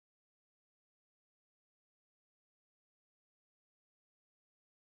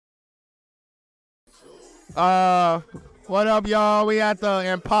What up, y'all? We at the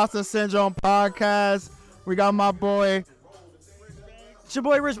Imposter Syndrome podcast. We got my boy. It's your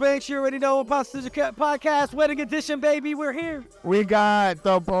boy Rich Banks. You already know Imposter Syndrome podcast, wedding edition, baby. We're here. We got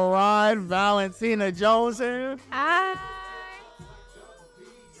the bride, Valentina Jones here. Hi.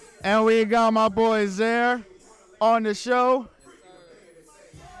 And we got my boy Zaire on the show.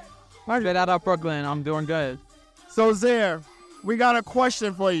 Straight out of Brooklyn. I'm doing good. So Zaire, we got a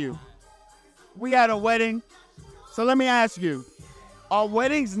question for you. We had a wedding. So let me ask you, are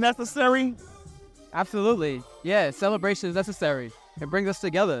weddings necessary? Absolutely. Yeah, celebration is necessary. It brings us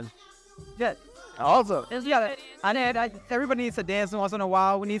together. Yeah. Also. Everybody needs to dance once in a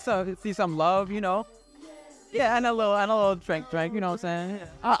while. We need to see some love, you know. Yeah, and a little drink, you know what I'm saying?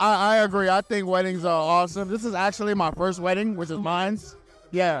 Yeah. I agree. I think weddings are awesome. This is actually my first wedding, which is mine's.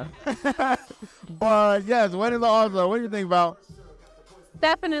 Yeah. But yes, weddings are awesome. What do you think about?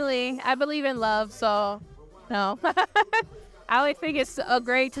 Definitely. I believe in love, so no. I always think it's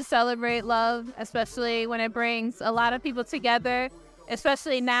great to celebrate love, especially when it brings a lot of people together,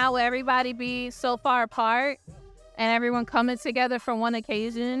 especially now where everybody be so far apart and everyone coming together for one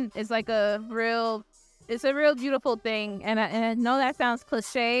occasion is like it's a real beautiful thing. And I know that sounds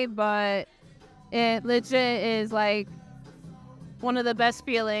cliche, but it legit is like one of the best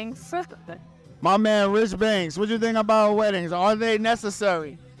feelings. My man, Rich Banks, what do you think about weddings? Are they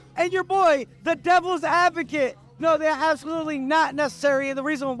necessary? And your boy, the devil's advocate. No, they're absolutely not necessary. And the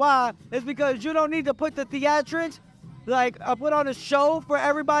reason why is because you don't need to put the theatrics, put on a show for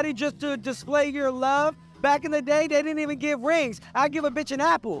everybody just to display your love. Back in the day, they didn't even give rings. I give a bitch an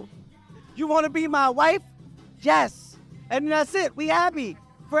apple. You want to be my wife? Yes. And that's it. We happy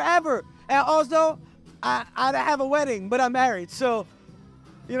forever. And also, I have a wedding, but I'm married. So,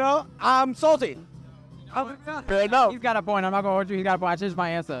 I'm salty. Fair enough. He's got a point. I'm not going to hold you. He's got a point. I changed my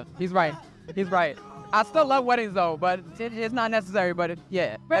answer. He's right. I still love weddings, though, but it's not necessary. But,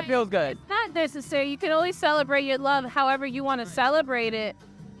 that feels good. It's not necessary. You can always celebrate your love however you want to celebrate it.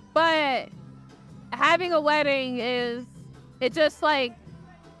 But having a wedding it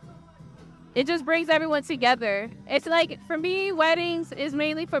just brings everyone together. It's like, for me, weddings is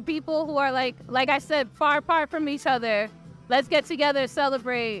mainly for people who are like I said, far apart from each other. Let's get together,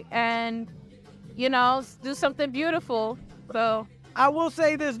 celebrate, and, do something beautiful. So I will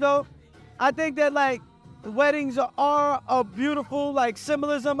say this, though. I think that, weddings are a beautiful,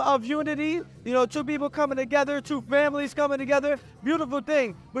 symbolism of unity. Two people coming together, two families coming together. Beautiful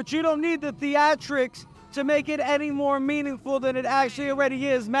thing. But you don't need the theatrics to make it any more meaningful than it actually already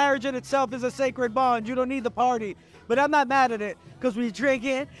is. Marriage in itself is a sacred bond. You don't need the party. But I'm not mad at it, because we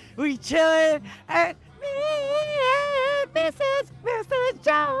drinking, we chilling, and Mrs.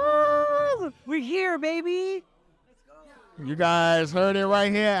 Jones. We're here, baby. You guys heard it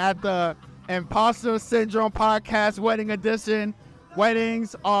right here at the Imposter Syndrome podcast wedding edition.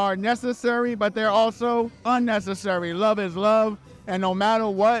 Weddings are necessary, but they're also unnecessary. Love is love, and no matter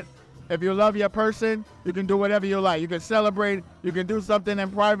what, if you love your person, you can do whatever you like. You can celebrate. You can do something in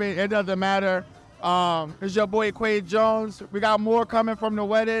private. It doesn't matter. It's your boy Quade Jones. We got more coming from the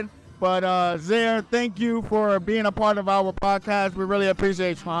wedding. But Zaire, thank you for being a part of our podcast. We really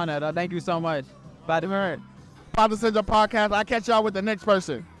appreciate you. Honored. Thank you so much. Bye. Imposter Syndrome podcast. I'll catch y'all with the next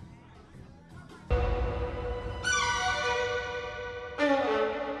person.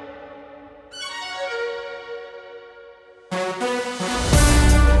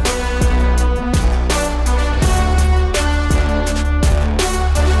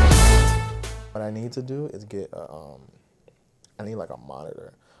 What I need to do is get I need a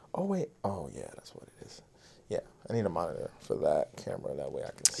monitor. Oh wait, that's what it is. Yeah, I need a monitor for that camera, that way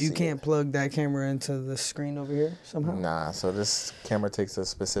I can see. You can't plug that camera into the screen over here somehow? Nah, so this camera takes a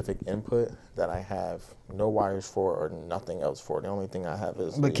specific input that I have no wires for or nothing else for. The only thing I have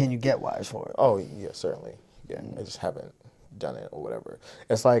is... But can you get wires for it? Oh, yeah, certainly. Yeah, I just haven't done it or whatever.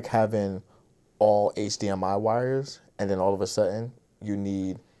 It's like having all HDMI wires, and then all of a sudden you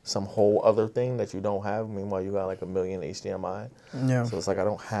need some whole other thing that you don't have. Meanwhile, you got a million HDMI. Yeah. So it's I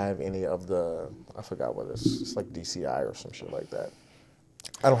don't have any of the, I forgot what it's like DCI or some shit like that.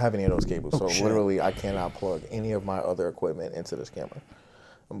 I don't have any of those cables. So literally I cannot plug any of my other equipment into this camera.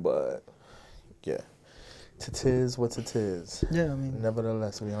 But yeah, it is what it is. Yeah, I mean.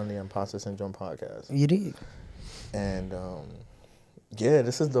 Nevertheless, we on the Imposter Syndrome podcast. You did. And yeah,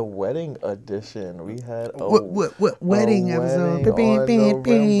 this is the wedding edition. We had wedding episode? On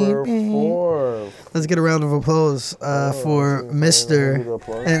November 4th. Let's get a round of applause for Mr.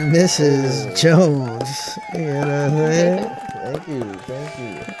 and Mrs. Jones. You know what I'm saying? Thank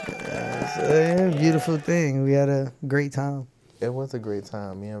you. Beautiful thing. We had a great time. It was a great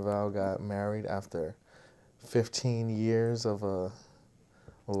time. Me and Val got married after 15 years of a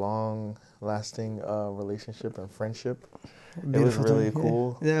long-lasting relationship and friendship. It was Beautiful really thing.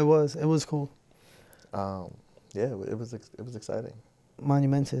 cool. Yeah, it was. It was cool. Yeah, it was exciting.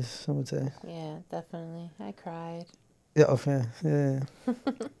 Monumentous, I would say. Yeah, definitely. I cried. Yeah, yeah.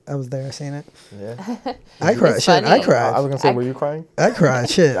 I was there. I seen it. Yeah. I cried. It's Shit, I funny. cried. I was gonna say, were you crying? I cried.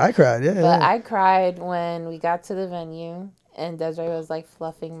 Shit, I cried. Yeah. But yeah. I cried when we got to the venue and Desiree was like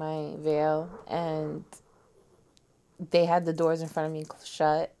fluffing my veil and they had the doors in front of me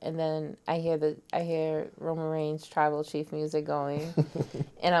shut, and then I hear Roman Reigns Tribal Chief music going,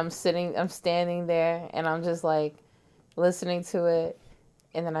 and I'm standing there, and I'm just like listening to it,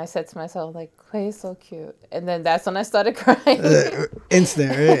 and then I said to myself like, "Quay is so cute," and then that's when I started crying.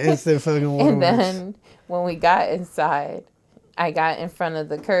 Instant, right? Instant fucking waterworks. And then when we got inside, I got in front of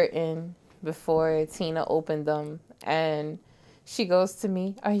the curtain before Tina opened them, and she goes to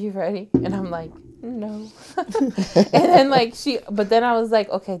me, "Are you ready?" And I'm like, "No." And then but then I was like,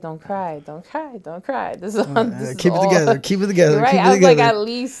 "Okay, don't cry. This is keep it together. Keep it together. Right? Keep it I was together.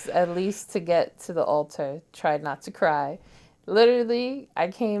 like, at least to get to the altar, try not to cry. Literally, I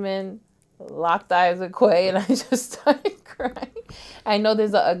came in, locked eyes with Quay, and I just started crying. I know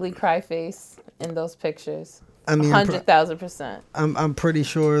there's an ugly cry face in those pictures. I mean, 100,000%. I'm pretty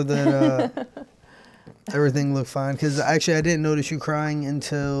sure that everything looked fine, because actually I didn't notice you crying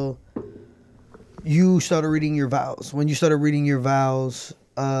until you started reading your vows. When you started reading your vows,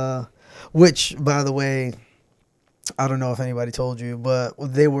 which, by the way, I don't know if anybody told you, but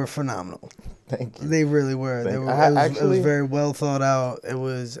they were phenomenal. Thank you. They really were. It was very well thought out. It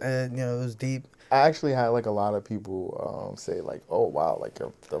was, and it was deep. I actually had like a lot of people say like, "Oh wow, like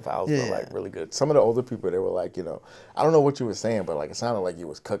the vows were like really good." Some of the older people, they were like, I don't know what you were saying, but like it sounded like you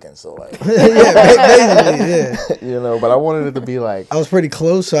was cooking. So like, basically, yeah. But I wanted it to be like I was pretty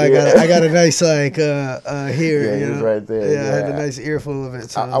close, so I got a nice like here. Yeah, he was right there. Yeah, I had a nice earful of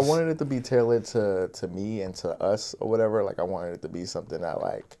it. So I wanted it to be tailored to me and to us or whatever. Like I wanted it to be something that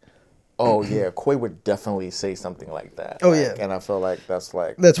like, oh yeah, Quay would definitely say something like that. Oh like, yeah, and I felt like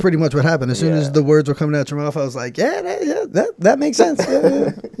that's pretty much what happened. As soon as the words were coming out your mouth, I was like, that makes sense.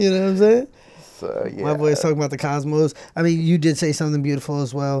 Yeah. You know what I'm saying? So yeah, My boy's talking about the cosmos. I mean, you did say something beautiful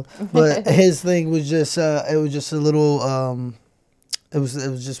as well, but his thing was just it was just a little it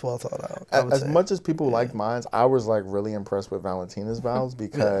was just well thought out. As much as people liked mine, I was like really impressed with Valentina's vows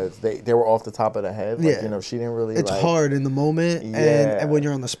because they were off the top of the head. Like, she didn't really. It's hard in the moment and when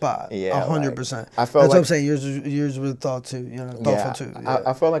you're on the spot. Yeah, 100%. I felt that's what I'm saying. Yours were thoughtful too. Yeah.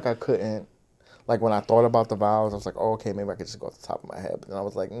 I felt like I couldn't. Like when I thought about the vows, I was like, oh, okay, maybe I could just go off the top of my head. But then I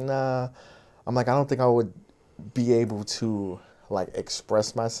was like, nah. I'm like, I don't think I would be able to like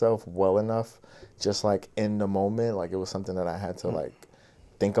express myself well enough, just like in the moment. Like it was something that I had to like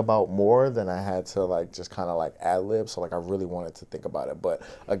think about more than I had to like just kind of like ad lib. So like I really wanted to think about it. But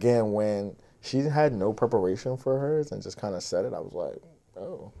again, when she had no preparation for hers and just kind of said it, I was like,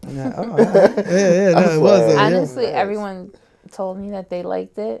 oh. Yeah, no, it was. Honestly, everyone told me that they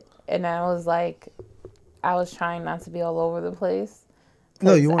liked it, and I was like, I was trying not to be all over the place.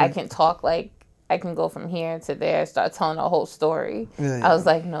 No, you weren't. I can talk like I can go from here to there, start telling a whole story. Yeah. I was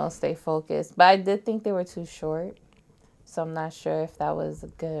like, no, stay focused. But I did think they were too short, so I'm not sure if that was a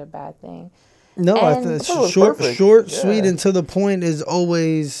good or bad thing. No, I think short, Yeah. sweet, and to the point is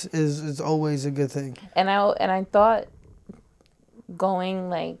always a good thing. And I thought going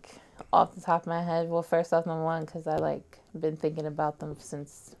like off the top of my head. Well, first off, number one, because I like been thinking about them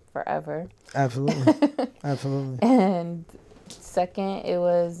since forever. Absolutely, absolutely. And second, it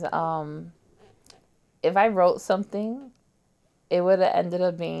was if I wrote something, it would have ended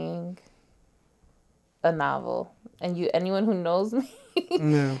up being a novel. And anyone who knows me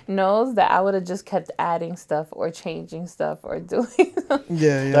knows that I would have just kept adding stuff or changing stuff or doing something.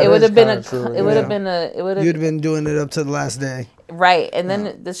 Yeah. It would have been You'd have been doing it up to the last day. Right. And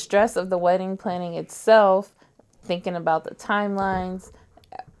then the stress of the wedding planning itself, thinking about the timelines,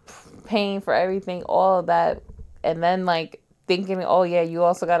 paying for everything, all of that, and then like thinking, oh yeah, you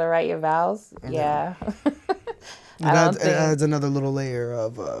also got to write your vows. Yeah. It adds another little layer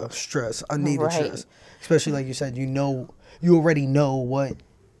of stress, unneeded stress. Especially like you said, you already know what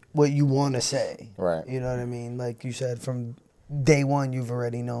you want to say. Right. You know what I mean? Like you said, from day one, you've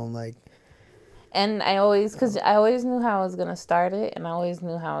already known like. And I always knew how I was going to start it, and I always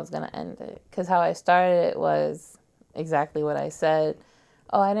knew how I was going to end it. Because how I started it was exactly what I said.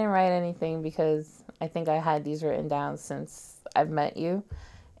 Oh, I didn't write anything because I think I had these written down since I've met you.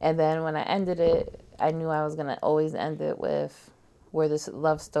 And then when I ended it, I knew I was going to always end it with, we're this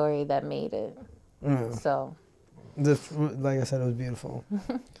love story that made it. So This, like I said, it was beautiful.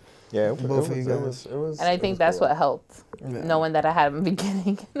 Yeah, Both of you guys. It was. And I think that's what helped, knowing that I had him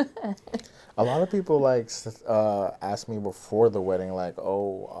beginning. A lot of people like asked me before the wedding, like,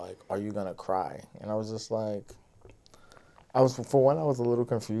 "Oh, like, are you gonna cry?" And I was just like, I was a little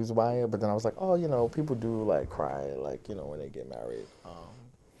confused by it, but then I was like, "Oh, you know, people do like cry, like, you know, when they get married."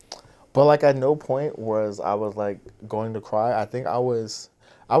 But like at no point was I was like going to cry. I think I was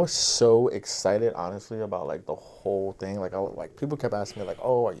so excited, honestly, about like the whole thing. Like people kept asking me like,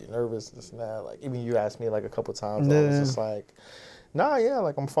 "Oh, are you nervous?" This and that. Like even you asked me like a couple times. I was just like, "Nah, yeah,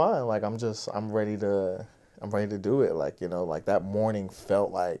 like I'm fine. Like I'm ready to do it." Like, you know, like that morning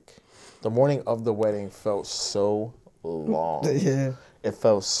felt like the morning of the wedding felt so long. Yeah. It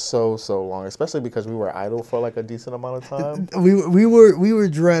felt so long, especially because we were idle for like a decent amount of time. We were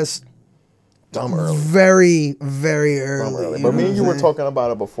dressed Dumb early. Very, very early. But me and you were talking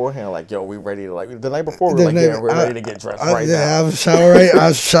about it beforehand, like, yo, we ready to, like, the night before, we were like, yeah, we're ready to get dressed right now. Yeah,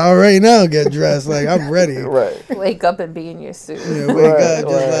 I shower right now, get dressed. Like, I'm ready. Right. Wake up and be in your suit. Yeah, wake up,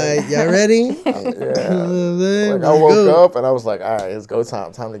 just like, y'all ready? Yeah. Like, I woke up and I was like, all right, it's go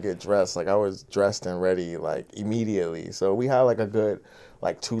time to get dressed. Like, I was dressed and ready, like, immediately. So we had, like, a good,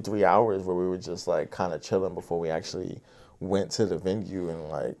 like, 2-3 hours where we were just, like, kind of chilling before we actually went to the venue and,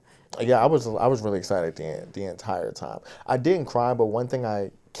 like, yeah, I was really excited the entire time. I didn't cry, but one thing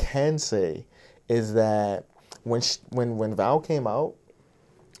I can say is that when Val came out,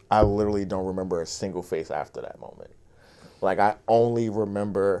 I literally don't remember a single face after that moment. Like, I only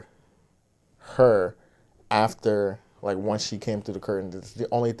remember her after, like, once she came through the curtain. It's the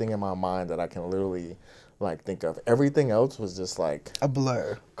only thing in my mind that I can literally, like, think of. Everything else was just, like, a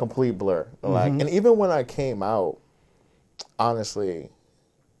blur. Complete blur. Like, and even when I came out, honestly,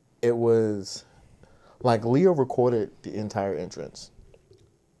 it was like Leo recorded the entire entrance.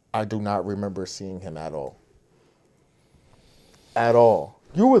 I do not remember seeing him at all. At all.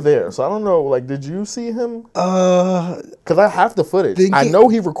 You were there, so I don't know. Like, did you see him? Because I have the footage. I know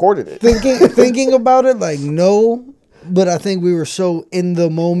he recorded it. Thinking about it, like, no. But I think we were so in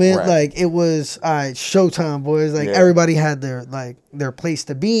the moment, Right. like it was, all right, showtime, boys. Like everybody had their place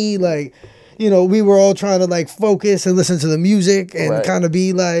to be, like. You know, we were all trying to like focus and listen to the music and kind of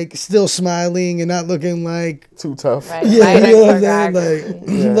be like still smiling and not looking like too tough. Right. Yeah, you know what I'm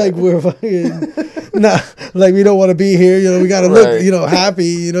saying? Like we're fucking not like we don't want to be here. You know, we got to look, you know, happy.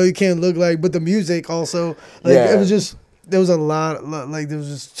 You know, you can't look like. But the music also, like it was just there was a lot. Like there was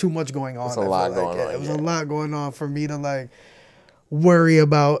just too much going on. There's a lot going on. It was a lot going on for me to like worry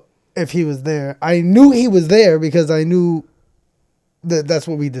about if he was there. I knew he was there because I knew. That's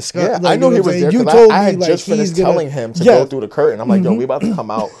what we discussed. Yeah, like, I know he was there because I had me, just like, finished telling him to go through the curtain. I'm like, yo, we about to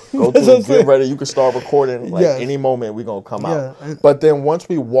come out. Go through, get ready. You can start recording. Like, any moment we going to come out. But then once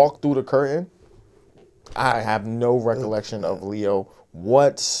we walk through the curtain, I have no recollection of Leo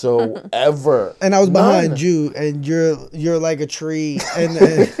whatsoever. And I was behind you, and you're like a tree,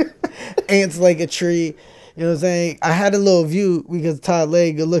 and Ant's like a tree. You know what I'm saying? I had a little view because Todd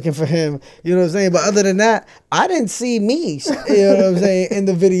Lay good looking for him. You know what I'm saying? But other than that, I didn't see me. You know what I'm saying? In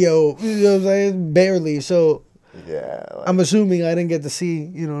the video. You know what I'm saying? Barely. So yeah, like, I'm assuming I didn't get to see,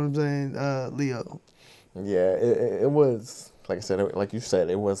 you know what I'm saying, Leo. Yeah, it was, like I said, like you said,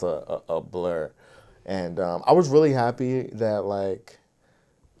 it was a blur. And I was really happy that like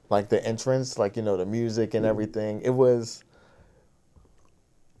the entrance, like, you know, the music and everything, it was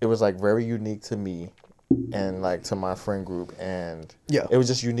like very unique to me. And like to my friend group, and it was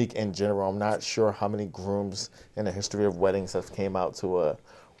just unique in general. I'm not sure how many grooms in the history of weddings have came out to a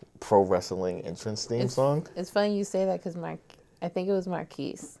pro wrestling entrance theme song. It's funny you say that because I think it was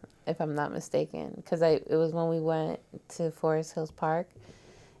Marquise, if I'm not mistaken, because it was when we went to Forest Hills Park,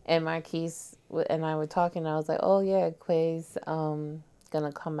 and Marquise and I were talking. And I was like, oh yeah, Quay's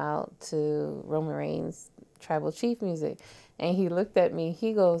gonna come out to Roman Reigns' Tribal Chief music, and he looked at me.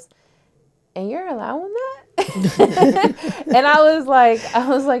 He goes, and you're allowing that? And I was like,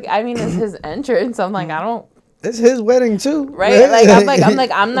 I mean, it's his entrance. I'm like, I don't. It's his wedding too, right? Like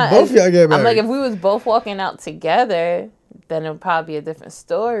I'm not. Both y'all get married. I'm like, if we was both walking out together, then it would probably be a different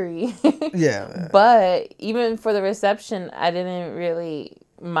story. Yeah. But even for the reception, I didn't really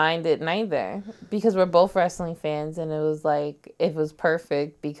mind it neither because we're both wrestling fans, and it was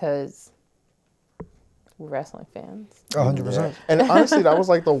perfect because wrestling fans. 100%. And honestly, that was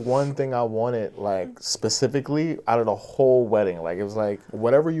like the one thing I wanted, like specifically out of the whole wedding. Like it was like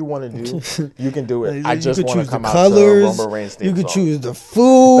whatever you want to do, you can do it. I You just could want to choose come the out colors. to Roman Reigns theme You could song. choose the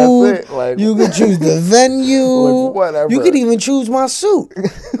food. That's it. Like You could choose the venue. Like, whatever. You could even choose my suit.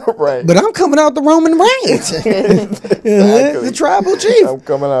 right. But I'm coming out the Roman Reigns. The tribal chief. I'm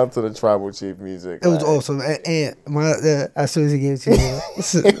coming out to the tribal chief music. It was like, awesome. And my as soon as he gave it to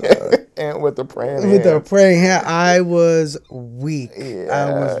me, and with the praying with the hands. praying hand, I was weak. I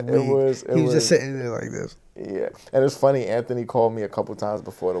Yeah, was it weak. was- it he was just was- sitting there like this. Yeah, and it's funny. Anthony called me a couple times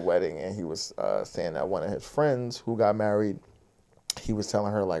before the wedding, and he was saying that one of his friends who got married, he was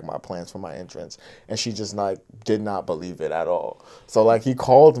telling her like my plans for my entrance, and she just like did not believe it at all. So like he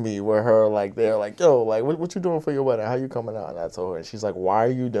called me with her like they're like, yo, like what you doing for your wedding? How you coming out? And I told her, and she's like, why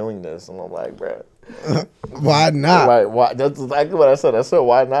are you doing this? And I'm like, bruh. Why not? Like, why? That's exactly what I said. I said,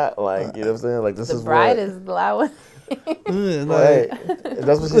 why not? Like, you know what I'm saying? Like, this The is bride what, is allowing. Yeah, right. like,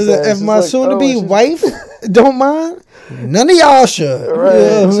 That's what she listen, said. if She's my like, soon-to-be she's- wife don't mind, none of y'all should. Right. You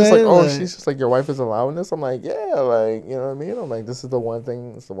know what She's I just like, mean? oh, she's just like, your wife is allowing this. I'm like, yeah, like, you know what I mean? I'm like, this is the one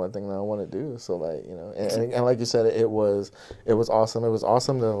thing. It's the one thing that I want to do. So like, you know, and like you said, it was awesome. It was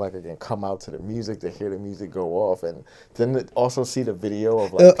awesome to like again come out to the music, to hear the music go off, and then to also see the video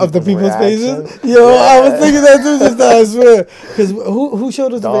of like of the people's reaction. faces. Yo, I was thinking that too just now, I swear. Because who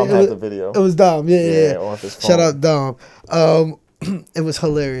showed us Dom the video? had the video. It was Dom. Yeah. off his phone. Shout out Dom. It was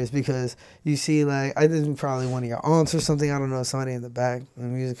hilarious because you see, like, I think probably one of your aunts or something. I don't know, somebody in the back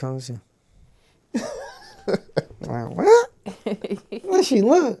when the music comes. Like, what? Where she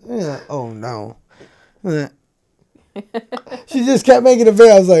look? Yeah. Oh no. Yeah. She just kept making a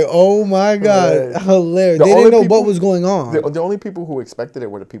video. I was like, oh my God, Right. hilarious. The They only didn't know people- what was going on. The only people who expected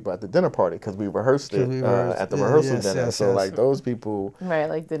it were the people at the dinner party because we rehearsed it 'Cause we rehearsed. at the Yeah, rehearsal yes, dinner. yes, So yes. like those people, Right,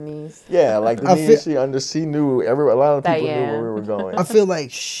 like Denise. yeah, like I Denise, feel- she knew a lot of people knew Diane. where we were going. I feel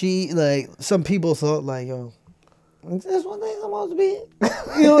like some people thought like, yo, is this what they supposed to be?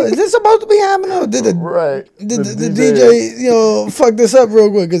 You know, is this supposed to be happening? Or did the right. the DJ, you know, fuck this up real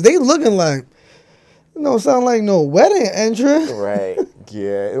quick? Because they looking like, sound like no wedding entrance. Right.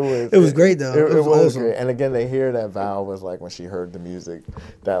 Yeah, it was. It was great, though. It was awesome. great. And again, they hear that Val was like when she heard the music,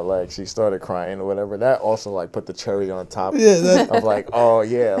 that like she started crying or whatever. That also like put the cherry on top. Yeah, that- of like, oh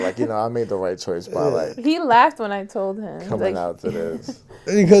yeah, like I made the right choice by like He laughed when I told him. coming Like, out to this.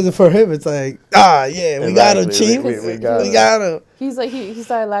 Because for him, it's like, yeah, we got him, Exactly. chief. We We got got him. He's like, he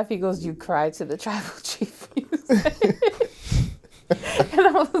started laughing. He goes, "You cried to the tribal chief." And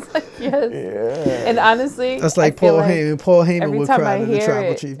I was like, yes. Yeah. And honestly, That's I like feel Paul Heyman. Paul Heyman Every would time cry I to the hear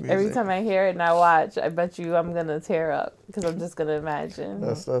tribal it, chief music. every time I hear it and I watch, I bet you I'm gonna tear up because I'm just gonna imagine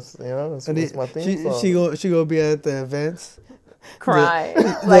That's that's And that's my theme she song. she gonna be at the events. crying.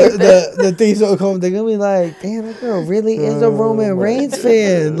 Like The things will come. They're gonna be like, damn, that girl really is a Roman Reigns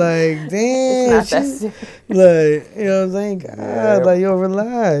fan. Like, damn, not that she's serious. like, you know what I'm saying? God, Yeah. like, yo,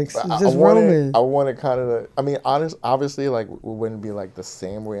 relax. It's just Roman. I wanted kind of. I mean, obviously, like it wouldn't be like the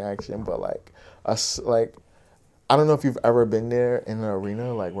same reaction, but like us, like I don't know if you've ever been there in the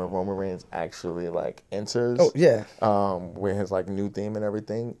arena, like when Roman Reigns actually like enters. Oh yeah. With his like new theme and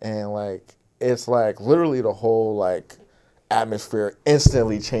everything, and like it's like literally the whole like atmosphere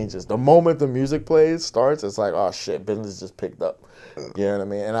instantly changes. The moment the music starts, it's like, oh shit, business just picked up. You know what I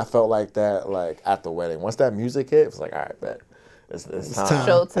mean? And I felt like that like at the wedding. Once that music hit, it was like, all right, bet. It's time.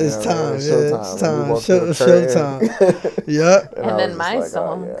 Showtime. It's You know what I time. mean? Yeah, Showtime. it's We time. walked to the Showtime. Yep. And I then was my just like,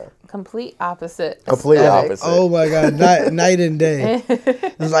 song, oh, yeah. complete opposite. Complete aesthetic. opposite. Oh my God, night and day.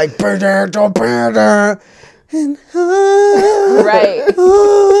 It's like burger, and Right.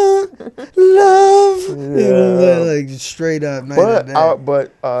 love. You know what I'm saying? Like straight up night and day.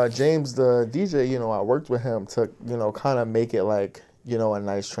 But James, the DJ, I worked with him to, kind of make it like, a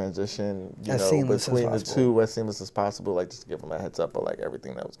nice transition, As seamless as between the possible. two, as seamless as possible, like just to give him a heads up of like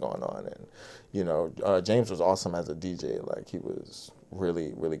everything that was going on. And, James was awesome as a DJ. Like he was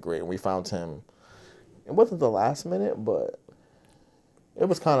really, really great. And we found him, it wasn't the last minute, but it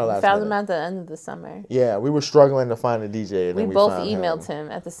was kind of last Found him minute. at the end of the summer. Yeah, we were struggling to find a DJ. And We then we both found emailed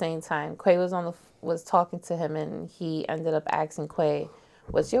him at the same time. Quay was talking to him, and he ended up asking Quay,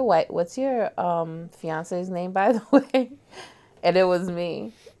 "What's your fiance's name, by the way?" And it was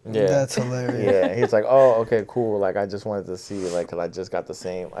me. Yeah. That's hilarious. Yeah, he's like, oh, okay, cool. Like, I just wanted to see, like, because I just got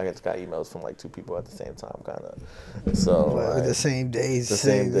emails from, like, two people at the same time, kind of. So, Like, like, the same days. the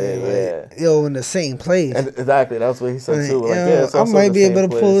same day, like, yo, in the same place. And exactly, that's what he said, too. Like, Yo, yeah, it's I also might the be same able to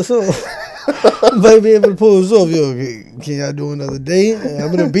pull place. this off. Might be able to pull this off. Yo, can y'all do another day?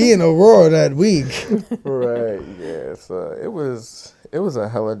 I'm gonna be in Aurora that week. Right. Yeah. So it was a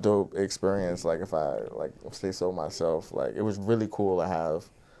hella dope experience. Like if I like say so myself, like it was really cool to have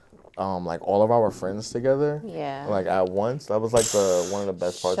like all of our friends together. Yeah. Like at once. That was like one of the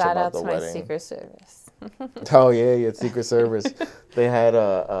best parts Shout about out the to wedding. my Secret Service. Oh yeah, Secret Service. They had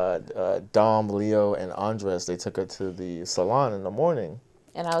Dom, Leo, and Andres. They took her to the salon in the morning.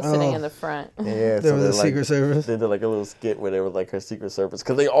 And I was sitting in the front. Yeah, They were the like, Secret Service. They did like a little skit where they were like her Secret Service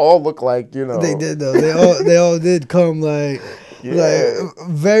because they all look like They did though. They all did come like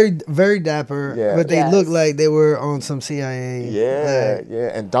very very dapper. Yeah. But they Yes. looked like they were on some CIA. Yeah, like,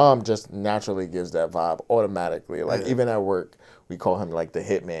 yeah, and Dom just naturally gives that vibe automatically. Like even at work, we call him like the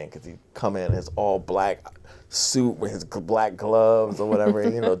hitman because he come in his all black suit with his black gloves or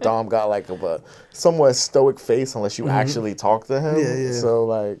whatever. Dom got like a somewhat stoic face unless you actually talk to him. Yeah. So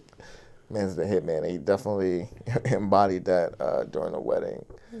like, man's the hitman. He definitely embodied that during the wedding.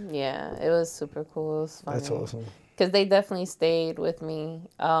 Yeah, it was super cool. It was funny. That's awesome. Because they definitely stayed with me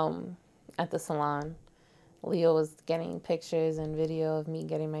at the salon. Leo was getting pictures and video of me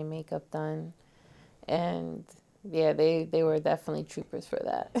getting my makeup done. And yeah, they were definitely troopers for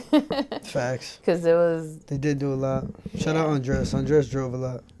that. Facts. Because it was... They did do a lot. Shout out Andres. Andres drove a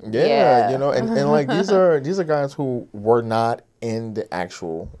lot. Yeah, Yeah. and like these are guys who were not in the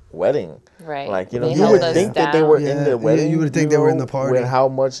actual wedding. Right. Like, They you held would us think that they down. were Yeah, in the wedding. you would think they were in the party. With how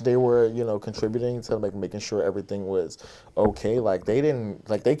much they were, contributing to like making sure everything was okay. Like they didn't,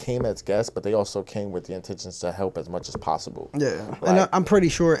 like they came as guests, but they also came with the intentions to help as much as possible. Yeah. Like- And I'm pretty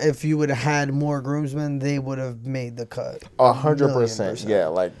sure if you would have had more groomsmen, they would have made the cut. 100%. Yeah.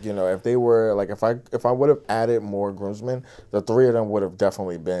 Like, if they were, like if I would have added more groomsmen, the three of them would have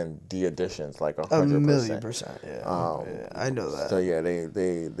definitely been the additions, like 100%. 1,000,000%. Yeah. Yeah, I know that. So yeah,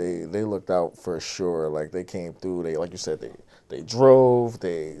 they looked out for sure. Like they came through. They, like you said, they drove.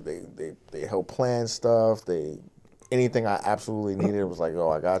 They helped plan stuff. Anything I absolutely needed was like, oh,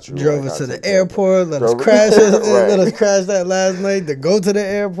 I got you. Drove Like, us I'll to the take care of it. airport. Let us Drove- crash. Right. Let us crash that last night to go to the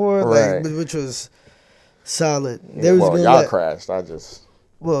airport. Right. Like, which was solid. Yeah, They was well, gonna y'all let- crashed. I just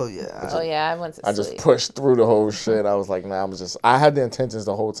Well, yeah. Oh, yeah, I went to I just sleep. pushed through the whole shit. I was like, nah, I had the intentions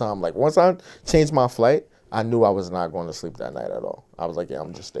the whole time. Like once I changed my flight, I knew I was not going to sleep that night at all. I was like, yeah,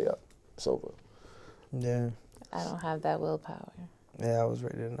 I'm just stay up. Sober. Yeah. I don't have that willpower. Yeah, I was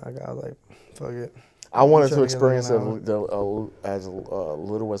ready to knock out. Like, fuck it. I wanted trying to to experience get like as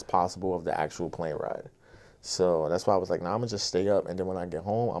little as possible of the actual plane ride. So that's why I was like, nah, I'm going to just stay up. And then when I get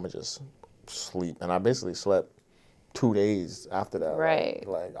home, I'm going to just sleep. And I basically slept 2 days after that. Right.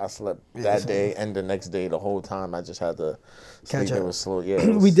 Like I slept that day and the next day the whole time. I just had to Catch sleep. up. It was slow. Yeah. it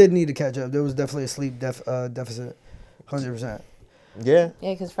We was- did need to catch up. There was definitely a sleep deficit. 100%. Yeah.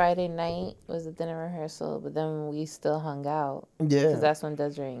 Yeah, because Friday night was the dinner rehearsal, but then we still hung out. Yeah. Because that's when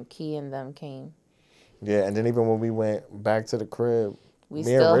Desiree and Key and them came. Yeah. And then even when we went back to the crib, We me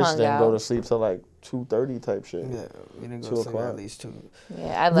still and Rich hung didn't go out. to sleep till like 2:30 type shit. Yeah, we didn't 2 go to sleep o'clock. at least 2.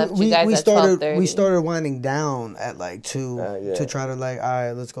 Yeah, I left you guys at 12:30. We started winding down at like 2 yeah. to try to like, all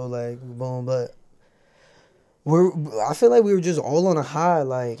right, let's go like boom. But I feel like we were just all on a high.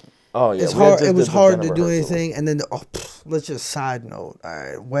 Like Oh yeah. it's we had hard. just It was did the hard dinner to do rehearsal. anything. And then let's just side note. All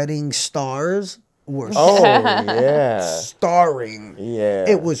right, wedding stars were Oh yeah. starring. Yeah.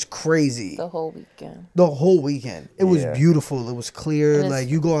 It was crazy. the whole weekend. The whole weekend. It was Yeah. beautiful. It was clear. And it's- Like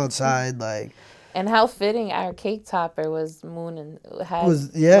you go outside, like And how fitting our cake topper was moon and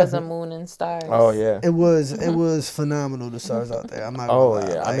Was- yeah. was a moon and stars. Oh yeah. it was phenomenal. The stars out there. I'm not. Gonna Oh, lie.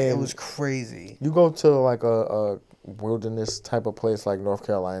 yeah. I Like, it mean- was crazy. You go to like a wilderness type of place like North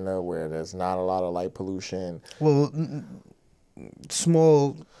Carolina where there's not a lot of light pollution. Well,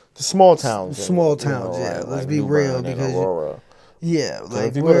 small. The small towns. Small towns, yeah. Let's be New real, Bern and because Aurora. Yeah, So like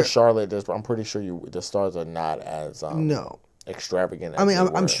if you go to Charlotte, I'm pretty sure the stars are not as no. extravagant. I mean, as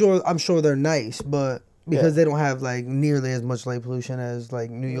I'm they were. sure they're nice, but because Yeah. they don't have like nearly as much light pollution as like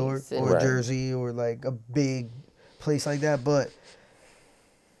New York City. or Right. Jersey or like a big place like that, but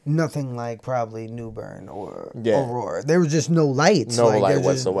nothing like probably New Bern or Yeah. Aurora. There was just no lights, No like, light there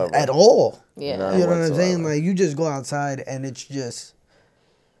just- whatsoever. at all. Yeah. None You know what I'm saying? whatsoever. Like you just go outside and it's just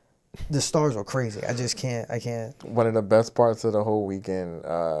the stars are crazy. I just can't. I can't. One of the best parts of the whole weekend,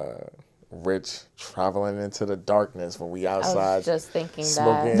 Rich traveling into the darkness when we I outside. was just thinking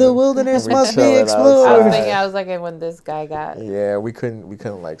smoking. that. The wilderness We must be chilling explored. I was outside. thinking, I was like, when this guy got. Yeah, we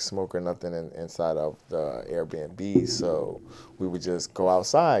couldn't like smoke or nothing inside of the Airbnb, so we would just go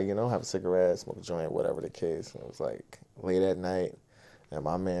outside, have a cigarette, smoke a joint, whatever the case. And it was like late at night, and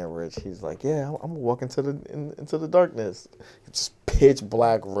my man Rich, he's like, "Yeah, I'm walking into the darkness." He just pitch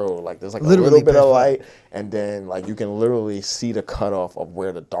black road. Like there's like Literally a little bit pitch of black. light, and then like you can literally see the cutoff of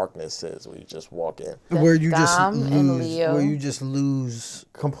where the darkness is when you just walk in. where you just Dom and lose, Leo. where you just lose,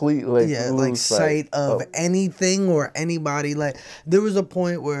 Completely, like sight of anything or anybody. Like there was a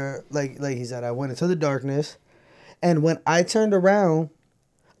point where, like he said, I went into the darkness, and when I turned around,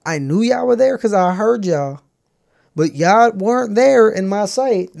 I knew y'all were there because I heard y'all, but y'all weren't there in my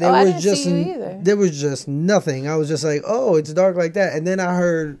sight. There I was didn't just see you either. there was just nothing. I was just like, oh, it's dark like that, and then I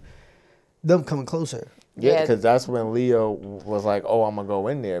heard them coming closer. Yeah, Yeah. because that's when Leo was like, "Oh, I'm gonna go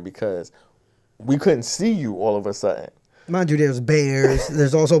in there," because we couldn't see you all of a sudden. Mind you, there's bears.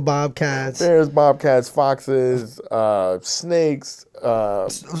 There's also bobcats, There's bobcats, foxes, snakes,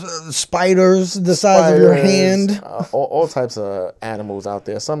 spiders the size of your hand. all types of animals out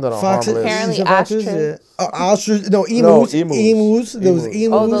there. Some that are Foxes, harmless. Apparently you said foxes? ostrich. Yeah. Ostrich, no, emus. emus. Emus. There was Emus.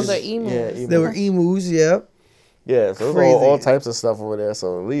 emus. Oh, those are emus. Yeah, emus. There were emus, yep. Yeah, so Crazy. there's all types of stuff over there.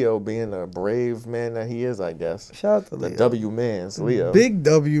 So Leo, being a brave man that he is, I guess, Shout out to the Leo. W man's Leo. Big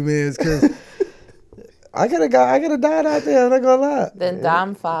W, man, because I could have died out there, I'm not gonna lie. Then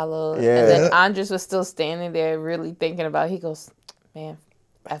Dom followed. Yeah. And then Andres was still standing there really thinking about it. He goes, man,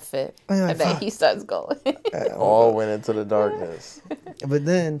 F it. Yeah, And then fuck. he starts going. All went into the darkness. But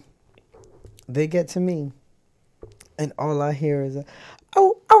then they get to me, and all I hear is,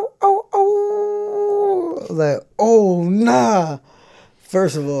 oh, oh, oh, oh. Like, oh, nah.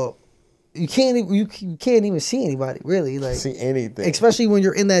 First of all, you can't even see anybody, really. Like, See anything. especially when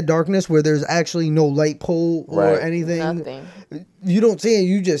you're in that darkness where there's actually no light pole or Right. anything. Nothing. You don't see it.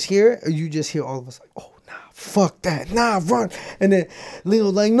 You just hear it, or you just hear all of us like, oh, nah, fuck that. Nah, run. And then Leo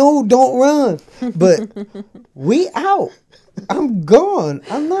like, no, don't run. But we out. I'm gone.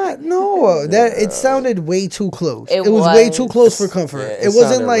 I'm not. No, that it sounded way too close. It was way too was. close for comfort. Yeah, it it wasn't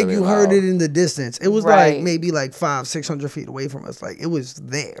sounded like really you heard loud. it in the distance. It was Right. like maybe like 500-600 feet away from us. Like it was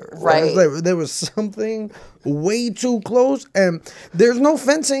there. It was Right. like there was something way too close, and there's no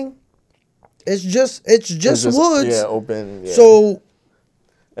fencing. It's just woods. Yeah, open. Yeah. So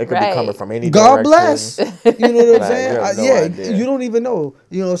it could be Right. coming from any God direction. bless. You know what I'm Like, saying? you have no Yeah, idea. you don't even know.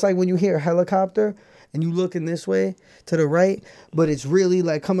 You know, it's like when you hear a helicopter and you looking this way to the right, but it's really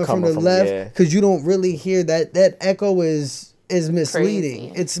like coming from Coming the from- left yeah. because you don't really hear that. That echo is misleading.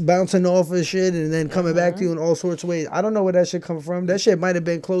 Crazy. It's bouncing off of shit and then coming back to you in all sorts of ways. I don't know where that shit come from. That shit might have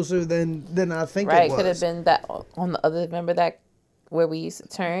been closer than I think Right. it was. Could have been that on the other, remember that where we used to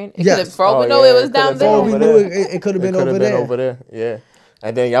turn? It Yes. could have, for all we Oh, know, yeah, it was it down could've For there. all we over knew, there. it could have been Could've over there. over there. Yeah.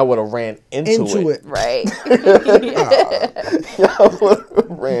 And then y'all would have ran into it. Right. Y'all would have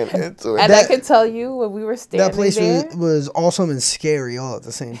ran into it. And I can tell you when we were standing That place there, was awesome and scary all at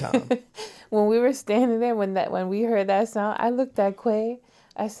the same time. when we were standing there, when we heard that sound, I looked at Quay.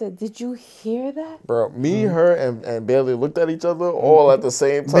 I said, "Did you hear that?" Bro, me, her, and Bailey looked at each other all at the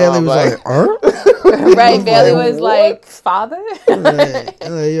same time. Bailey was like, Right? Bailey was what? like, "Father." like,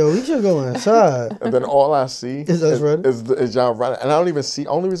 yo, we should go inside. and then all I see Is us running? is y'all running. And I don't even see,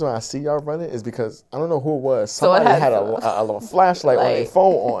 only reason why I see y'all running is because I don't know who it was. So it Somebody had had a little flashlight on their Like-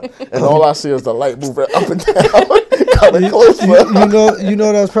 phone on. And all I see is the light moving up and down, coming closer. You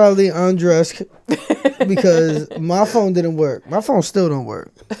know that was probably Andres because my phone didn't work. My phone still don't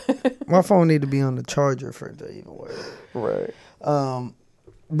work. My phone need to be on the charger for it to even work. Right.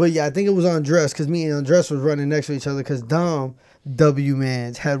 But yeah, I think it was Andres because me and Andres was running next to each other because Dom W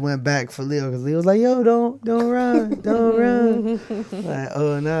Mans had went back for Leo because Leo was like, yo, don't run, don't run. Like,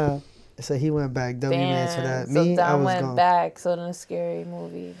 oh nah. So he went back W Mans for that. So Me, I Dom was went gone. back. So in a scary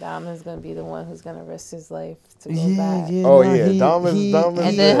movie, Dom is gonna be the one who's gonna risk his life to go Yeah, back. yeah. Oh, nah, yeah, Dom is-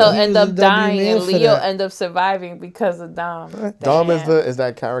 And then Yeah. he'll he end was a up W dying, man and for Leo that. end up surviving because of Dom. Dom Damn. is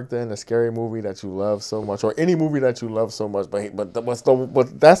that character in a scary movie that you love so much, or any movie that you love so much, but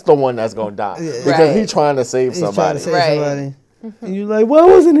that's the one that's gonna die because Right. he's trying to save He's trying somebody. to save Right. somebody. And you're like, why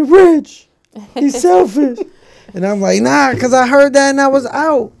wasn't he rich? He's selfish. And I'm like, nah, because I heard that and I was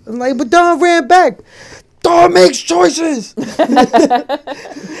out. I'm like, but Dom ran back. Dom makes choices.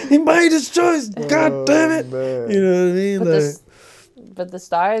 He made his choice. God damn it. man. You know what I mean? Like, But the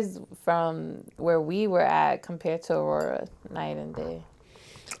stars from where we were at compared to Aurora, night and day.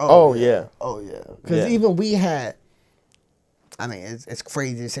 Oh yeah. oh, yeah. Because Yeah. even we had, I mean, it's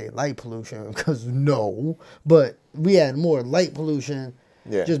crazy to say light pollution because no, but we had more light pollution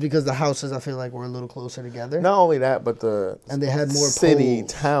Yeah. just because the houses, I feel like, were a little closer together. Not only that, but the And they had more city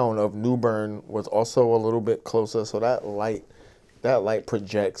poles. town of New Bern was also a little bit closer, so that light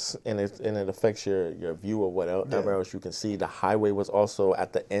projects and it affects your view of whatever else you can see. The highway was also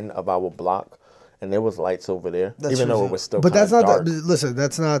at the end of our block, and there was lights over there, That's even though true. it was still But that's kinda not dark. listen.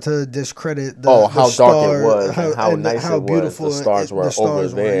 That's not to discredit the How the dark star, it was and how nice how it was. beautiful The stars were the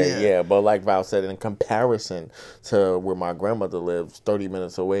stars over were, there. Yeah, but like Val said, in comparison to where my grandmother lives, 30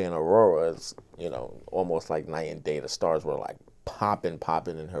 minutes away in Aurora, it's, almost like night and day. The stars were like popping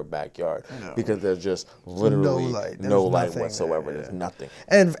in her backyard because there's just literally no light whatsoever. There's nothing.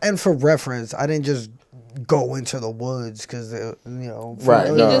 And for reference, I didn't just go into the woods because Right.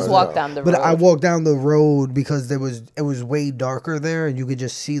 You No, just walk down the road. But I walked down the road because it was way darker there, and you could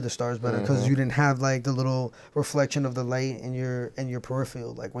just see the stars better because you didn't have like the little reflection of the light in your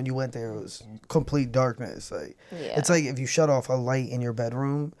peripheral. Like when you went there, it was complete darkness. Like it's like if you shut off a light in your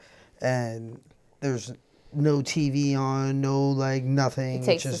bedroom, and there's no TV on, no like nothing. It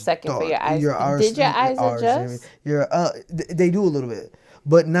takes just a second for dark. your eyes. Did your eyes adjust? They do a little bit,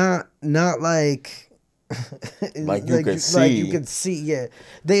 but not like. Like you could see. Like you could see, yeah.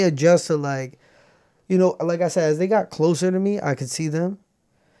 They adjust to like I said, as they got closer to me, I could see them.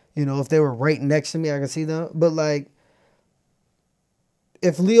 If they were right next to me, I could see them. But like,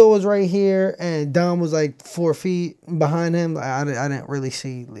 if Leo was right here and Dom was like 4 feet behind him, I didn't really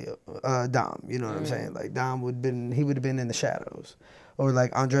see Dom. You know what I'm saying? Like Dom would have been in the shadows, or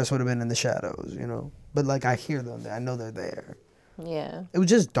like Andres would have been in the shadows. But like I hear them, I know they're there. Yeah. It was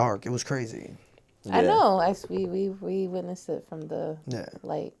just dark. It was crazy. I know. We witnessed it from the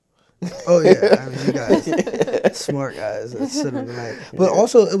light. Oh yeah, I mean you guys, smart guys that sit in the night. But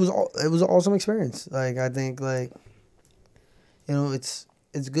also it was an awesome experience. Like I think it's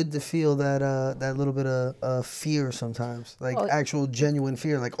good to feel that little bit of fear sometimes, like actual genuine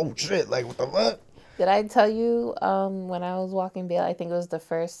fear. Like oh shit, like what the fuck? Did I tell you when I was walking Bailey? I think it was the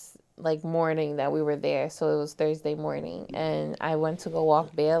first morning that we were there. So it was Thursday morning, and I went to go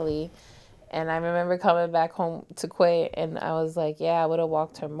walk Bailey. And I remember coming back home to Quay, and I was like, yeah, I would have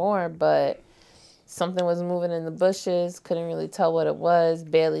walked her more, but something was moving in the bushes. Couldn't really tell what it was.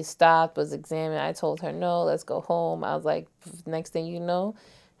 Bailey stopped, was examining. I told her, no, let's go home. I was like, next thing you know,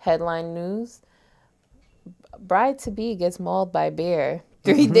 headline news, bride-to-be gets mauled by bear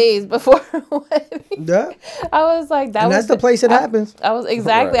 3 days before her wedding. Yeah. I was like, that's the place it happens. I was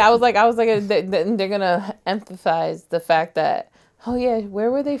exactly. Right. I was like, they're gonna emphasize the fact that, oh yeah,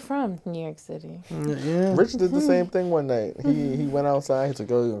 where were they from? New York City. Yeah. Rich did the same thing one night. He went outside. He's like,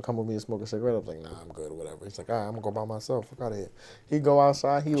 "Yo, you gonna come with me and smoke a cigarette?" I was like, "Nah, I'm good, whatever." He's like, "All right, I'm gonna go by myself. Fuck out of here." He go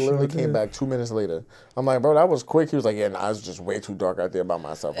outside. He literally came back 2 minutes later. I'm like, "Bro, that was quick." He was like, "Yeah, nah, it's just way too dark out there by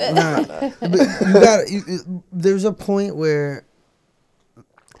myself." I'm like, Nah, but you got there's a point where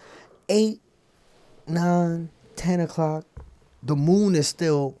 8, 9, 10 o'clock, the moon is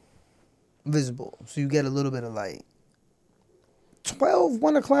still visible, so you get a little bit of light. 12,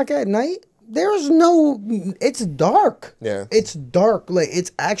 1 o'clock at night, it's dark. Yeah. It's dark. Like,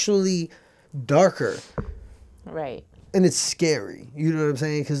 it's actually darker. Right. And it's scary. You know what I'm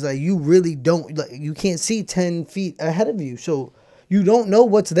saying? Because, like, you really don't, like, you can't see 10 feet ahead of you. So, you don't know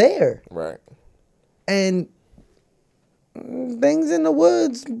what's there. right. And things in the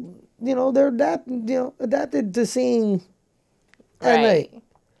woods, they're adapted to seeing at Right. night.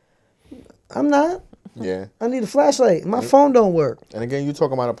 I'm not. Yeah. I need a flashlight. My phone don't work. And again, you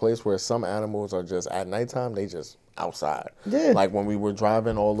talking about a place where some animals are just at nighttime, they just outside. Yeah. Like when we were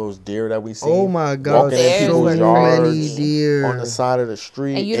driving, all those deer that we see. Oh my God, walking in so people's many yards, deer. on the side of the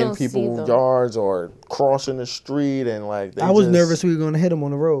street, And you in don't see people's them. yards, or crossing the street, and like they I was just- nervous we were going to hit them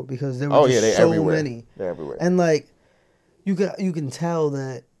on the road because there were Oh just yeah, they're so everywhere. many. They're everywhere. And like, you can tell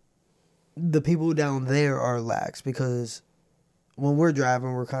that the people down there are lax because when we're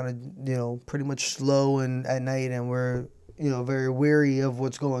driving, we're kind of pretty much slow and at night, and we're very wary of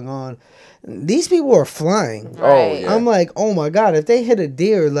what's going on. These people are flying. Oh Right. yeah. I'm like, oh my God, if they hit a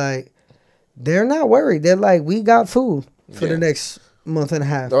deer, like, they're not worried. They're like, we got food for Yeah. the next month and a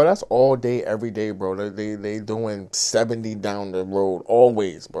half. No, that's all day, every day, bro. They doing 70 down the road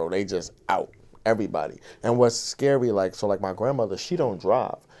always, bro. They just out, everybody. And what's scary, like my grandmother, she don't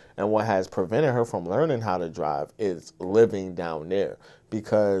drive. And what has prevented her from learning how to drive is living down there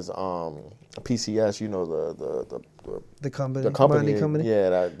because PCS, The company, the company, mining company.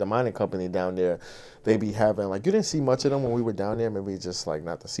 yeah, the mining company down there, they be having like, you didn't see much of them when we were down there, maybe just like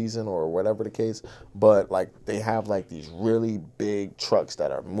not the season or whatever the case, but like they have like these really big trucks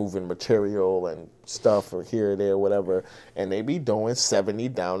that are moving material and stuff or here or there, whatever, and they be doing 70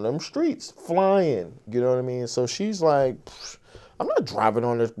 down them streets, flying, you know what I mean? So she's like, I'm not driving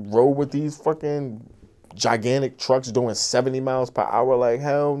on this road with these fucking gigantic trucks doing 70 miles per hour, like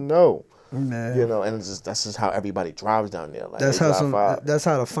hell no. Man. You know, and that's just how everybody drives down there. Like That's they how drive that's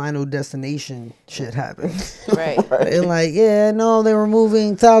how the Final Destination shit happened. Right. They're like, yeah, no, they were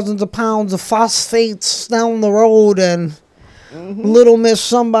moving thousands of pounds of phosphates down the road, and Little Miss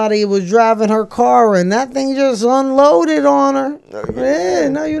somebody was driving her car, and that thing just unloaded on her. Yeah,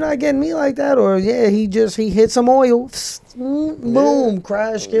 no, you're not getting me like that. Or yeah, he hit some oil, boom,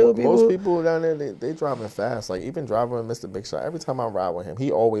 crash, kill people. Most people down there, they driving fast. Like even driving with Mr. Big Shot, every time I ride with him,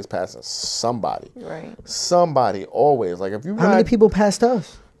 he always passing somebody. Right. Somebody always. Like if you How many people passed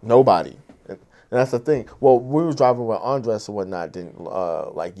us? Nobody. And that's the thing. Well, we was driving with Andres and whatnot,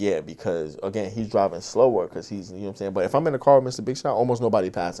 because again, he's driving slower because he's, you know what I'm saying? But if I'm in the car with Mr. Big Shot, almost nobody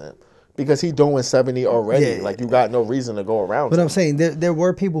passing him because he's doing 70 already. Yeah. Like you got no reason to go around. But him. I'm saying there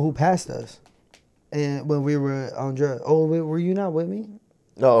were people who passed us, and when we were on drugs. Oh, were you not with me?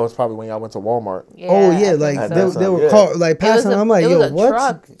 No, it was probably when y'all went to Walmart. Yeah, Oh I yeah, think like so. they were Yeah. caught like passing. I'm like, it yo, was a what?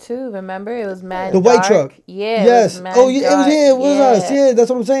 truck too. Remember, it was mad. The white dark. truck. Yeah. Yes. It was mad Oh yeah, dark. it was us. Yeah, that's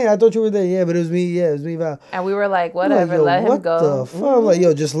what I'm saying. I thought you were there. Yeah, but it was me. Yeah, it was me. Val. And we were like, I'm whatever, like, yo, let him what go. the fuck? I'm like,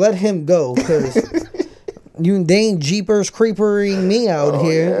 yo, just let him go, cause they ain't jeepers creepering me out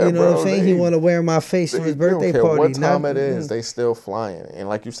here. Yeah, You know what bro, I'm saying? He want to wear my face to They his don't birthday care party. what time Not- it is, they still flying. And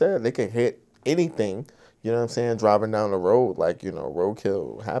like you said, they can hit anything. You know what I'm saying? Driving down the road, like, you know,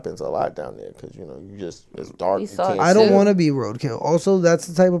 roadkill happens a lot down there because, you know, it's dark. We You saw can't it I don't too. want to be roadkill. Also, that's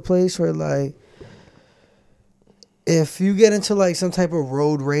the type of place where, like, if you get into, like, some type of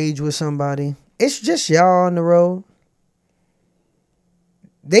road rage with somebody, it's just y'all on the road.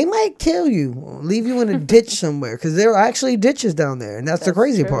 They might kill you, leave you in a ditch somewhere, because there are actually ditches down there, and that's the That's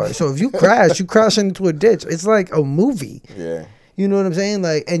crazy true. part. So if you crash into a ditch. It's like a movie. Yeah. You know what I'm saying?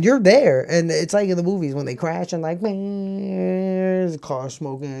 Like, and you're there, and it's like in the movies when they crash and like, man, the car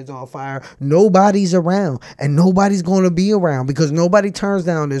smoking, it's on fire. Nobody's around, and nobody's going to be around because nobody turns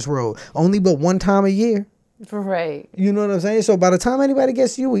down this road only but one time a year. Right. You know what I'm saying? So by the time anybody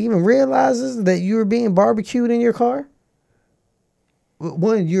gets to you, even realizes that you're being barbecued in your car,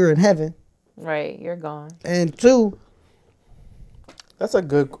 one, you're in heaven, Right. You're gone. and two, That's a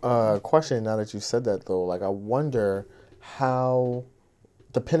good question now that you said that, though. Like, I wonder how,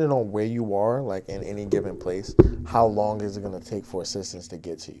 depending on where you are, like in any given place, how long is it going to take for assistance to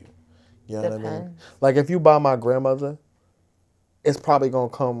get to you? You know what I mean? Depends. Like, if you buy my grandmother, it's probably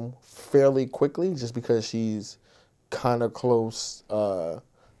going to come fairly quickly just because she's kind of close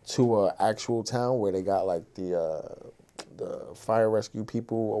to a actual town where they got like the fire rescue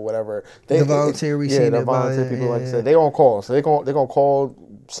people or whatever. The volunteer we seen the it by, volunteer people, like I yeah. said, they on call. So they're gonna call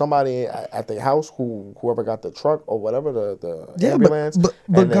somebody at their house whoever got the truck or whatever the yeah, ambulance. but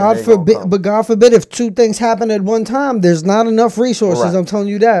and then God they gonna forbid, come. but God forbid if two things happen at one time, there's not enough resources. Right. I'm telling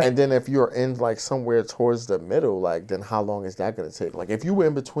you that. And then if you're in like somewhere towards the middle, like then how long is that gonna take? Like if you were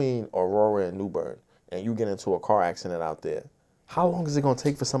in between Aurora and New Bern and you get into a car accident out there, how long is it gonna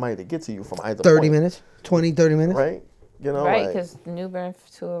take for somebody to get to you from either 30 point? minutes, 20, 30 minutes. Right? You know, Right, like, because New Bern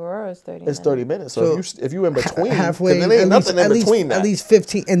to Aurora is 30 it's minutes. 30 minutes. So, if you in between, Halfway, because there ain't nothing in between that. At least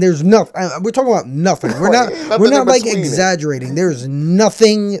 15, and there's nothing. We're talking about nothing. We're Right, not. nothing We're in not like between it. exaggerating. There's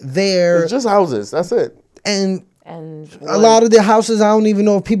nothing there, It's just houses. That's it. and And a lot of the houses I don't even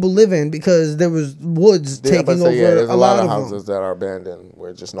know if people live in because there was woods Yeah, but taking over there's a lot of houses them. that are abandoned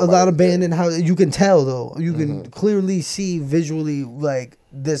where just A nobody lot of lives there. abandoned houses. You can tell though. You Mm-hmm. can clearly see visually like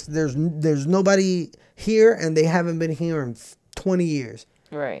this. There's nobody here, and they haven't been here in 20 years.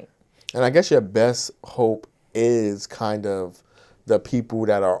 Right. And I guess your best hope is kind of the people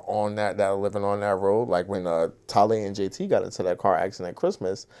that are on that are living on that road. Like when Tale and JT got into that car accident at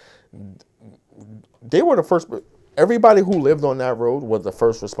Christmas, they were the first. Everybody who lived on that road was the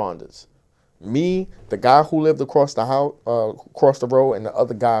first responders. Me, the guy who lived across the house, across the road, and the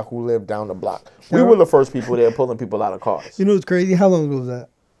other guy who lived down the block. We were the first people there pulling people out of cars. You know what's crazy? How long ago was that?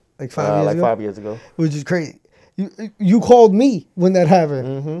 Like 5 years Like ago? 5 years ago. Which is crazy. You called me when that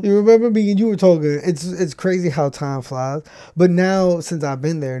happened. Mm-hmm. You remember me and you were talking. It's crazy how time flies. But now since I've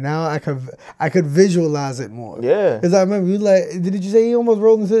been there, now I could visualize it more. Yeah. Because I remember you did you say you almost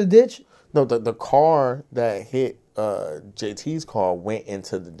rolled into the ditch? No, the car that hit JT's car went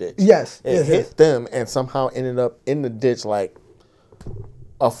into the ditch. Yes. It yes, hit yes. them and somehow ended up in the ditch like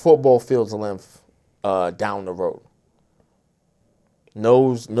a football field's length down the road.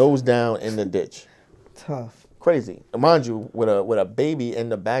 Nose down in the ditch. Tough. Crazy. And mind you, with a baby in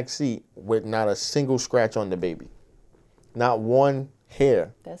the back seat with not a single scratch on the baby. Not one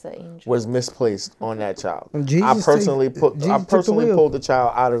hair That's an angel. was misplaced on that child. Jesus I personally took the wheel. pulled the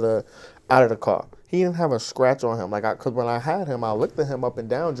child out of the car. He didn't have a scratch on him. Like because when I had him, I looked at him up and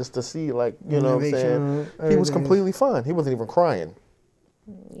down just to see, like, you know what I'm Make saying. sure He was everything- completely fine. He wasn't even crying.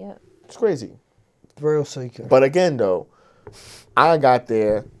 Yep. It's crazy. Thrill seeker. But again, though, I got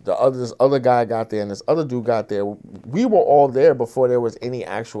there, this other guy got there, and this other dude got there. We were all there before there was any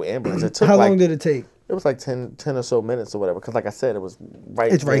actual ambulance. It took How long did it take? It was like 10 or so minutes or whatever. Because like I said, it was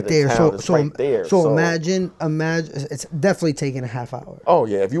right. It's right there. It's right there. So imagine, it's definitely taking a half hour. Oh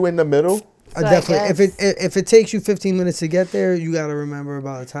yeah, if you in the middle. So Definitely. If it takes you 15 minutes to get there, you got to remember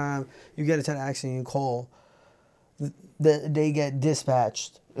by the time you get into the accident, you call. They get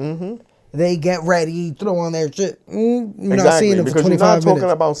dispatched. Mm-hmm. They get ready, throw on their shit. You're not seeing them for 25 minutes. Because you're not talking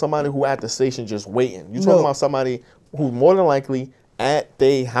about somebody who at the station just waiting. You're talking about somebody who's more than likely at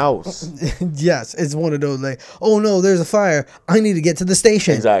their house. Yes, it's one of those like, oh no, there's a fire. I need to get to the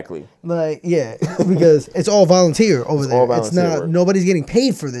station. Exactly. Like, yeah, because it's all volunteer over there. All volunteer it's not work. Nobody's getting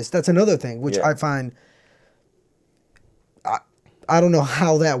paid for this. That's another thing, which I find. I don't know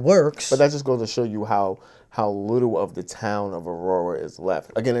how that works. But that just goes to show you how little of the town of Aurora is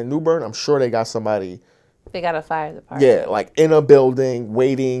left. Again, in New Bern, I'm sure they got somebody. They got a fire department. Yeah, like in a building,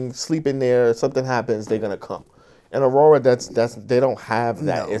 waiting, sleeping there. Something happens, they're gonna come. In Aurora, that's they don't have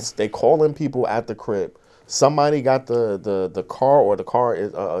that. No. It's they calling people at the crib. Somebody got the car, or the car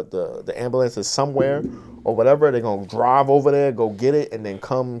is the ambulance is somewhere or whatever. They're gonna drive over there, go get it, and then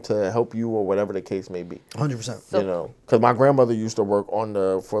come to help you or whatever the case may be. 100%. You know, because my grandmother used to work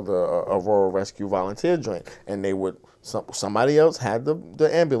for the Aurora Rescue Volunteer Joint, and they would somebody else had the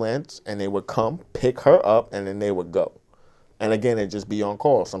ambulance, and they would come pick her up, and then they would go. And again, it'd just be on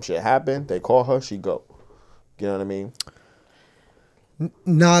call. Some shit happened, they call her, she go. You know what I mean?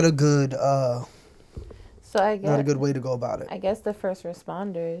 Not a good. So I guess Not a good way to go about it. I guess the first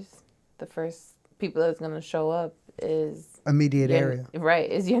responders, the first people that's gonna show up is Immediate area.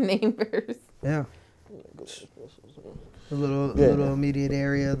 Right, is your neighbors. Yeah. The little immediate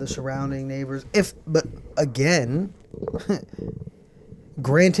area, the surrounding neighbors. But again,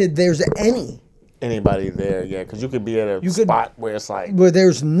 granted, there's anybody there, yeah, because you could be at a spot where it's like where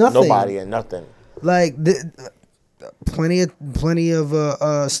there's nothing, nobody and nothing. Like plenty of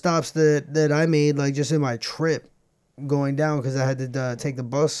stops that I made, like just in my trip going down because I had to take the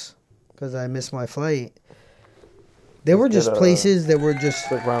bus because I missed my flight. There were just places that were just.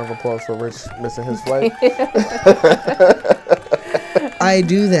 Quick round of applause for Rich missing his flight. I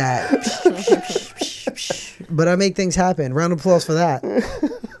do that, but I make things happen. Round of applause for that.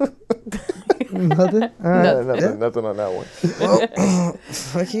 Nothing. All right. Nothing on that one. Well,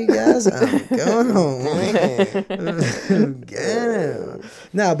 fuck you guys. I'm going home. Get out.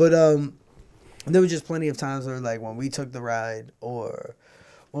 Nah, but there was just plenty of times where, like, when we took the ride, or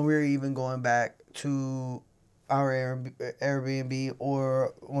when we were even going back to our Airbnb,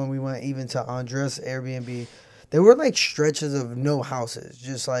 or when we went even to Andres Airbnb, there were like stretches of no houses,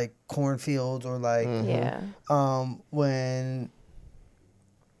 just like cornfields, or like when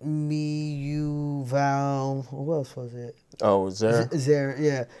me, you, Val, who else was it? Oh, Zare? Zare,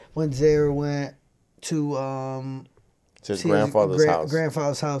 yeah. When Zare went to his grandfather's house.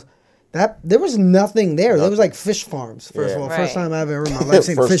 Grandfather's house. There was nothing there. There was like fish farms, first of all. Right. First time I've ever in my life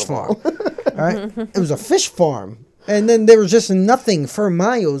seen a fish farm. All right? It was a fish farm. And then there was just nothing for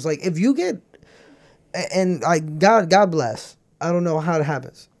miles. Like, if you get, and like, God bless. I don't know how it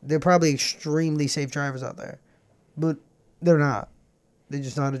happens. They're probably extremely safe drivers out there. But they're not. They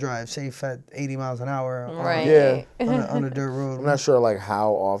just know how to drive safe at 80 miles an hour Right. on a dirt road. I'm not sure like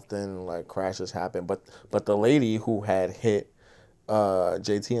how often like crashes happen, but the lady who had hit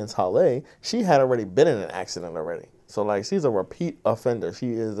JT and Tale, she had already been in an accident already. So like she's a repeat offender.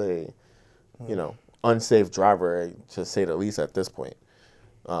 She is a, unsafe driver, to say the least at this point.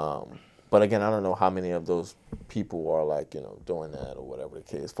 But again, I don't know how many of those people are like, doing that or whatever the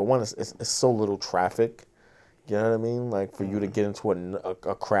case. For one, it's so little traffic. You know what I mean? Like, for you to get into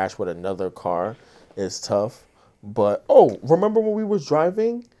a crash with another car is tough. But, remember when we was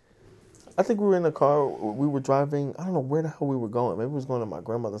driving? I think we were in the car. We were driving. I don't know where the hell we were going. Maybe we was going to my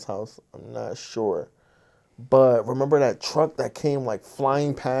grandmother's house. I'm not sure. But remember that truck that came, like,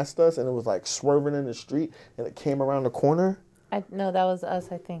 flying past us, and it was, like, swerving in the street, and it came around the corner? No, that was us,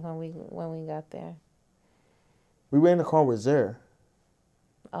 I think, when we got there. We were in the car with Zare.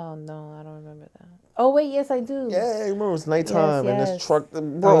 Oh, no, I don't remember that. Oh, wait, yes, I do. Yeah, I remember it was nighttime, and this truck,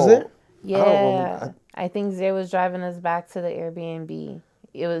 bro. Was it? Yeah. I think Zay was driving us back to the Airbnb.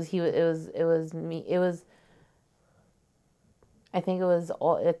 It was me. I think it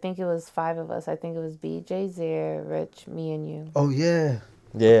was 5 of us. I think it was BJ, Zare, Rich, me, and you. Oh, yeah.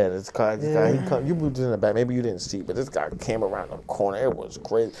 Yeah, this guy, you moved in the back. Maybe you didn't see, but this guy came around the corner. It was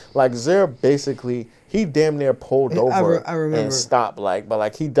great. Like Zer, basically, he damn near pulled over I remember. and stopped.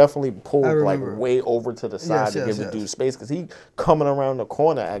 But he definitely pulled like remember. way over to the side to give the yes. dude space because he coming around the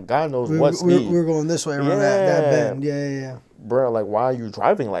corner at God knows what speed. We're going this way around that bend. Yeah. Bro, like why are you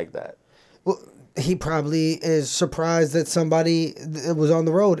driving like that? Well, he probably is surprised that somebody was on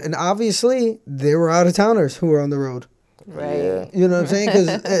the road, and obviously they were out of towners who were on the road. Right. Yeah. You know what I'm saying?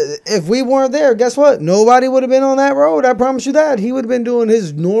 Because if we weren't there, guess what? Nobody would have been on that road. I promise you that. He would have been doing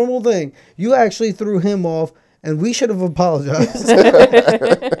his normal thing. You actually threw him off, and we should have apologized.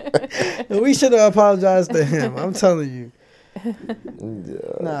 We should have apologized to him. I'm telling you.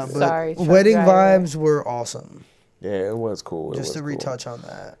 Nah, but Sorry, truck wedding driver. vibes were awesome. Yeah, it was cool. Just to retouch on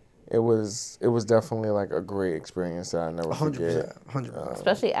that. It was definitely like a great experience that I never 100%. forget. 100%.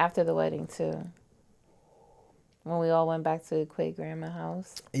 Especially after the wedding too. When we all went back to Quay grandma's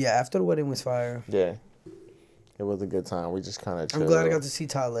house. Yeah, after the wedding was fire. Yeah. It was a good time. We just kind of chilled. I'm glad I got to see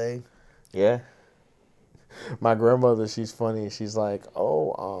Tale. Yeah. My grandmother, she's funny. She's like,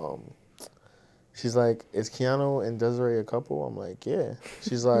 she's like, is Keanu and Desiree a couple? I'm like, yeah.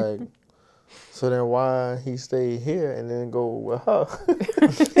 She's like, so then why he stay here and then go with her?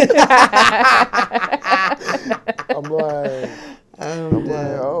 I'm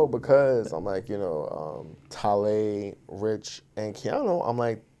like, oh, because I'm like, Tale, Rich, and Keanu. I'm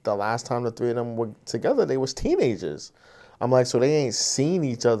like, the last time the three of them were together, they was teenagers. I'm like, so they ain't seen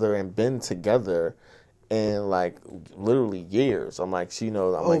each other and been together in like literally years. I'm like,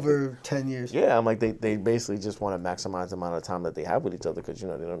 Over 10 years. Yeah, I'm like, they basically just want to maximize the amount of time that they have with each other because, they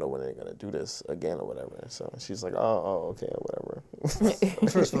don't know when they're going to do this again or whatever. So she's like, oh, okay, whatever.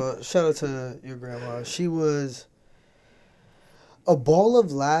 First of all, shout out to your grandma. She was a ball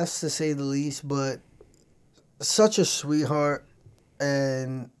of laughs, to say the least, but such a sweetheart,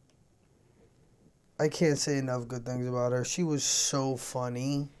 and I can't say enough good things about her. She was so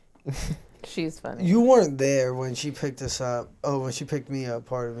funny. She's funny. You weren't there when she picked us up. Oh, when she picked me up,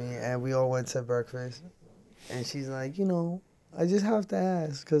 pardon me, and we all went to breakfast. And she's like, I just have to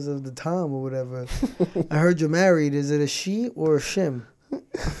ask because of the time or whatever. I heard you're married. Is it a she or a shim?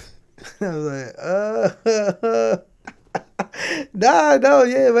 I was like,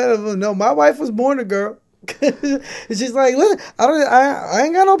 no, my wife was born a girl. And she's like, listen, I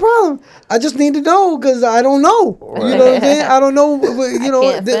ain't got no problem. I just need to know because I don't know. You know what I'm saying? I don't know. I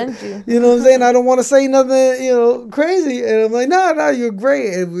can't offend you. You know what I'm saying? I don't want to say nothing, crazy. And I'm like, no, you're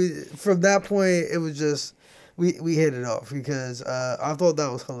great. And from that point, it was just we hit it off because I thought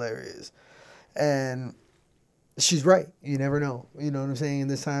that was hilarious. And she's right. You never know. You know what I'm saying?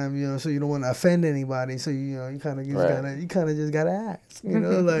 This time, so you don't want to offend anybody. So you kind of just gotta ask.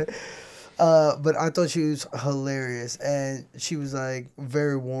 But I thought she was hilarious, and she was like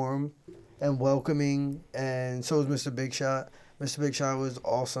very warm and welcoming, and so was Mr. Big Shot. Mr. Big Shot was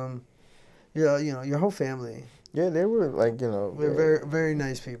awesome. Your whole family. Yeah, they were like, They're very, very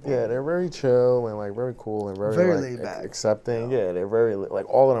nice people. Yeah, they're very chill and like very cool and very like, laid back. Accepting. Yeah, they're very like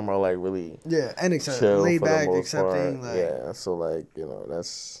all of them are like really and chill laid for back, the most accepting. part. Yeah, so like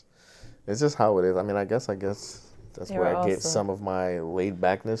it's just how it is. I mean, I guess that's They where were I get also- some of my laid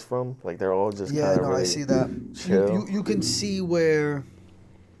backness from. Like they're all just Yeah, kind of no, really I see that. chill. You can see where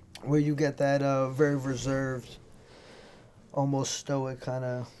you get that very reserved, almost stoic kind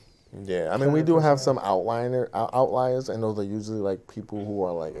of. Yeah, I mean, we do have some outliers, and those are usually like people who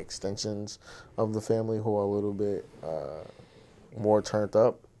are like extensions of the family who are a little bit more turned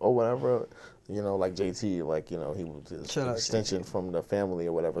up or whatever. Like JT, like he was an extension from the family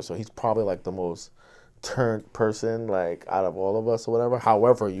or whatever. So he's probably like the most turned person like out of all of us or whatever.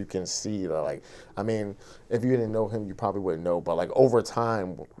 However, you can see that like, I mean, if you didn't know him, you probably wouldn't know. But like over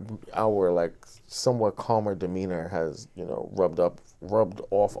time, our like somewhat calmer demeanor has rubbed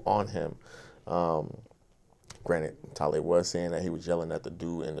off on him. Granted, Tale was saying that he was yelling at the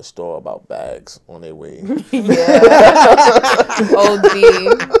dude in the store about bags on their way. OD.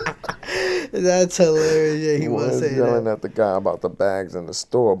 That's hilarious. Yeah, he was saying yelling that. at the guy about the bags in the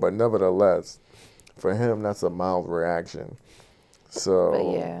store, but nevertheless, for him, that's a mild reaction. So, But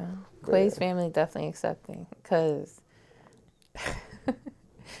yeah, Quay's family definitely accepting because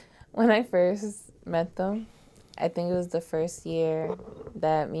when I first met them, I think it was the first year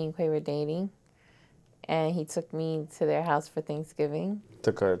that me and Quay were dating, and he took me to their house for Thanksgiving.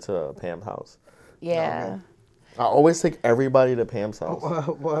 took her to Pam's house. Yeah. I always take everybody to Pam's house.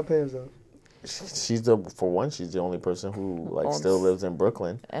 What Pam's though? she's the only person who like still lives in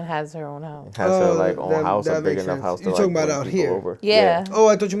Brooklyn. And has her own house. Has her like own that- house, a that big makes enough sense. house to You're like talking about bring out people here? over. Yeah. Oh,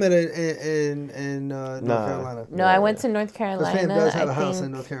 I thought you meant in North Carolina. No, I went to North Because Pam Carolina. does have a I house think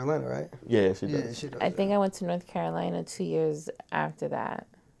in North Carolina, right? Yeah, she does. Yeah, she does. I think I went to North Carolina 2 years after that,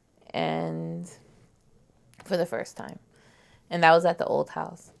 and for the first time, and that was at the old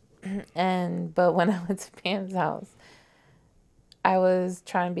house. But when I went to Pam's house, I was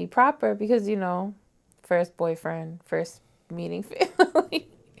trying to be proper because first boyfriend, first meeting family.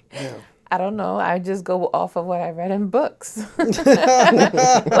 Yeah. I don't know. I just go off of what I read in books.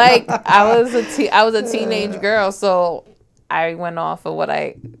 Like I was a teenage girl, so I went off of what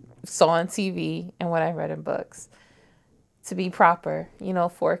I saw on TV and what I read in books. To be proper,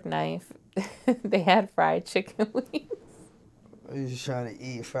 fork, knife. They had fried chicken wings. You just trying to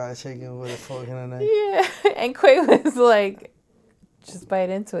eat fried chicken with a fork and a knife? Yeah, and Quay was like, just bite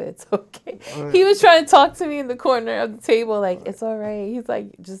into it. It's okay. He was trying to talk to me in the corner of the table, like, it's all right. He's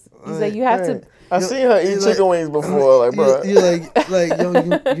like, you have to. I seen her eat chicken wings before, like, bro. You're like,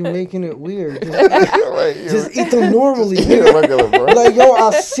 yo, you making it weird. Like, Just eat them normally. eat it regular, bro. Like, yo,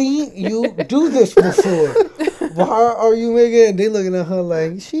 I've seen you do this before. Why are you making it? They looking at her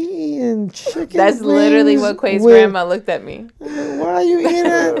like, she eating chicken That's literally wings what Quay's with- grandma looked at me. Why are you eating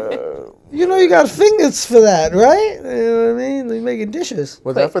it? You know you got fingers for that, right? You know what I mean? Like making dishes.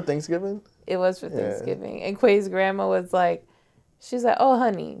 Was that for Thanksgiving? It was for Thanksgiving. And Quay's grandma was like, she's like, oh,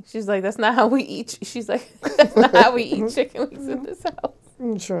 honey. She's like, that's not how we eat. She's like, that's not how we eat chicken wings in this house.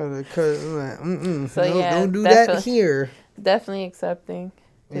 I'm trying to cut. I'm like, So, yeah, don't do that definitely. here. Definitely accepting.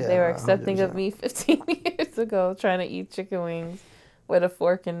 Because they Yeah, were accepting 100%. of me 15 years ago trying to eat chicken wings with a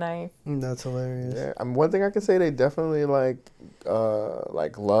fork and knife. That's hilarious. Yeah, I mean, one thing I can say, they definitely like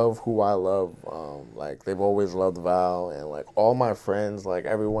love who I love. Like they've always loved Val, and like all my friends, like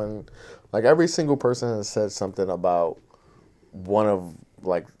everyone, like every single person has said something about one of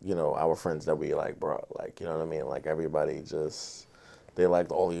like our friends that we like brought. Like you know what I mean? Like everybody just they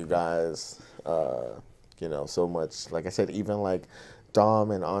liked all you guys, so much. Like I said, even like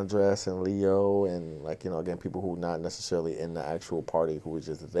Dom and Andres and Leo and like again people who not necessarily in the actual party who were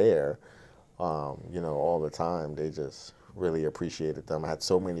just there, all the time. They just really appreciated them. I had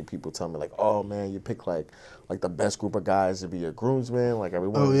so many people tell me like, "Oh man, you picked like the best group of guys to be your groomsmen." Like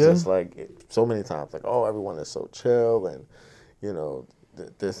everyone is just like so many times like, "Oh, everyone is so chill," and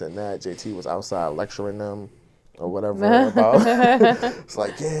this and that. JT was outside lecturing them or whatever about. It's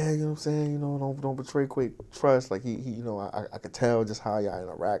like, yeah, you know what I'm saying. Don't betray quick trust. Like he I could tell just how y'all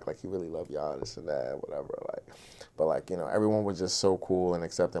interact. Like he really loved y'all, this and that, whatever. Like, but like everyone was just so cool and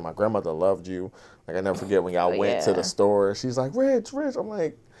accepting. My grandmother loved you. Like I never forget when y'all went to the store. She's like, Rich. I'm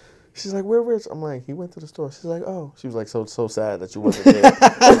like. She's like, where Rich? I'm like, he went to the store. She's like, oh. She was like, so sad that you wasn't there.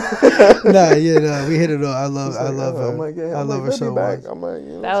 We hit it off. I love her. I'm like, yeah. I love her so much. I'm like,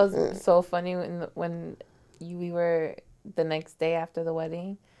 That was so funny when we were the next day after the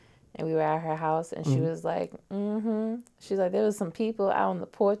wedding and we were at her house and she was like, she's like, there was some people out on the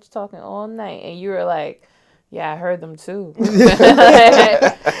porch talking all night and you were like, yeah, I heard them too. Like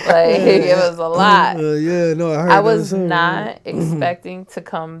it was a lot. I heard I was not expecting to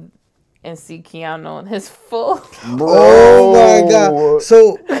come and see Keanu in his full. Oh my God!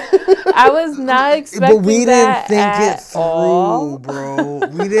 So I was not expecting but we that didn't think at it through, all. bro.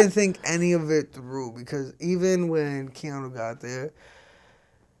 We didn't think any of it through because even when Keanu got there,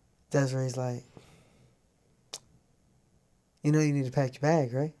 Desiree's like, you need to pack your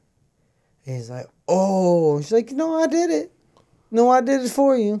bag, right? And he's like, oh. She's like, no, I did it. No, I did it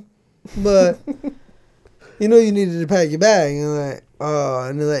for you. But, you needed to pack your bag. And they're like, oh.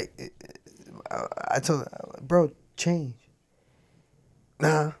 And they're like, I told her, bro, change.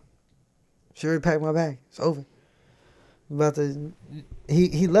 Nah. She already packed my bag. It's over.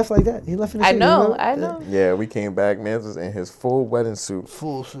 He left like that. He left in the I suit. know. Yeah, we came back. Man was in his full wedding suit.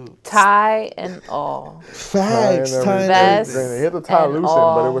 Full suit. Tie and all. Facts. Vest He had the tie and loosened,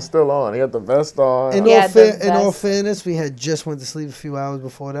 all. but it was still on. He had the vest on. In all fairness, we had just went to sleep a few hours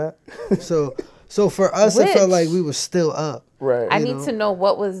before that. So for us, it felt like we were still up. Right. I need to know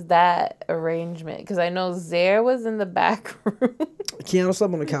what was that arrangement because I know Zaire was in the back room. Keanu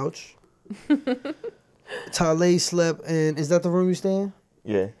slept on the couch. Talay slept in. Is that the room you stay in?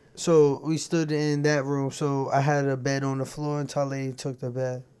 Yeah. So we stood in that room. So I had a bed on the floor, and Talay took the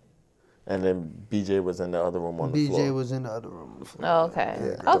bed. And then BJ was in the other room on the floor. BJ was in the other room on the floor. Oh, okay.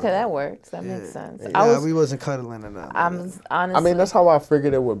 Yeah. Okay, that works. That makes sense. We wasn't cuddling or nothing. I'm honestly. I mean, that's how I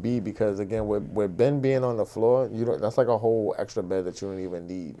figured it would be because again, with Ben being on the floor, that's like a whole extra bed that you don't even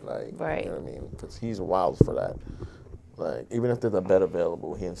need. Like, Right. You know what I mean? Because he's wild for that. Like, even if there's a bed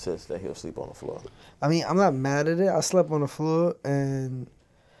available, he insists that he'll sleep on the floor. I mean, I'm not mad at it. I slept on the floor and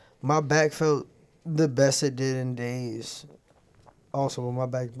my back felt the best it did in days. Also, my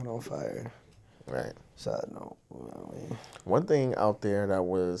back's been on fire. Right. Side note. I mean, One thing out there that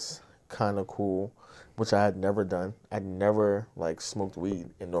was kind of cool, which I had never done. I'd never like smoked weed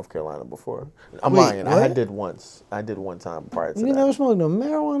in North Carolina before. I'm Wait, lying. what? I did once. I did one time prior to you that. never smoked no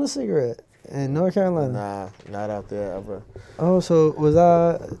marijuana cigarette in North Carolina? Nah, not out there ever. Oh, so was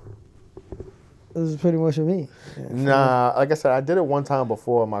I? This is pretty much me. Yeah, Nah, like I said, I did it one time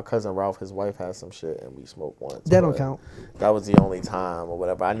before. My cousin Ralph, his wife had some shit, and we smoked once. That don't but count. That was the only time or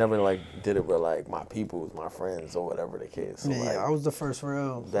whatever. I never like did it with like my peoples, my friends, or whatever the case. So, like, Yeah, I was the first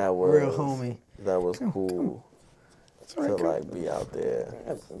real that homie. That was cool all right, to like be out there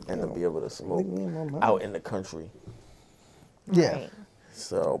and to be able to smoke me in my mouth. out in the country. Yeah. Right.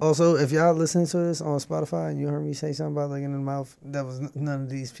 So Also, if y'all listen to this on Spotify and you heard me say something about licking in the mouth, that was none of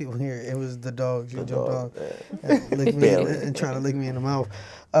these people here. It was the dog, the Joe Dog, yeah. and lick me and trying to lick me in the mouth.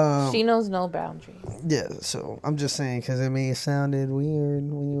 She knows no boundaries. Yeah, so I'm just saying because I mean it sounded weird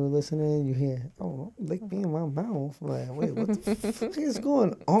when you were listening. You hear, "Oh, lick me in my mouth." Like, wait, what the fuck is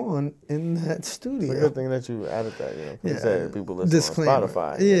going on in that It's a studio? good thing that you added that. You know, 'cause you Yeah. said people listen Disclaimer. on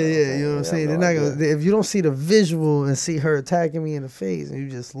Spotify. Yeah, you know what I'm saying. They They're have not no gonna. idea. If you don't see the visual and see her attacking me in the face, and you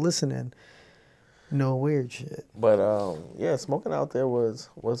just listening, no weird shit. But yeah, smoking out there was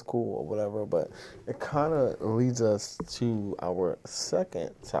cool or whatever. But it kind of leads us to our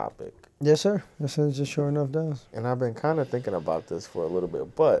second topic, Yes, sir. Yes, sir. Just sure enough does. and I've been kind of thinking about this for a little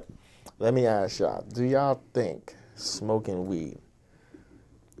bit. But let me ask y'all: do y'all think smoking weed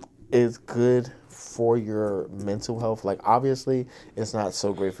is good for your mental health? Like, obviously, it's not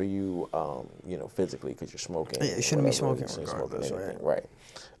so great for you, you know, physically because you're smoking. Yeah, you or shouldn't be whatever, smoking you shouldn't regardless, smoke anything, right?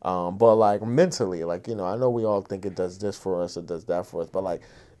 But like mentally, like, you know, I know we all think it does this for us, it does that for us, but like,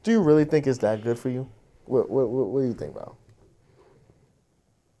 do you really think it's that good for you? What do you think about?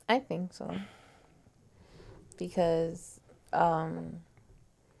 I think so. Because, well,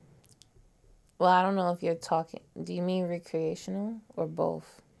 I don't know if you're talking, do you mean recreational or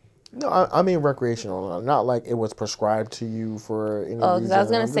both? No, I mean recreational, not like it was prescribed to you for any Oh, reason. because I was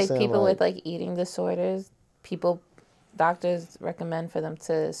going I'm to just say saying, people with like eating disorders, doctors recommend for them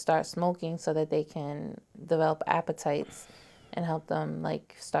to start smoking so that they can develop appetites and help them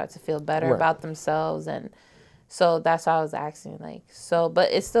like start to feel better Right. about themselves. And so that's why I was asking, like, so,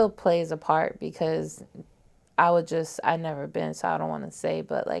 but it still plays a part because I never been, so I don't want to say,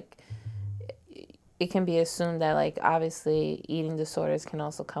 but like, it can be assumed that like, obviously eating disorders can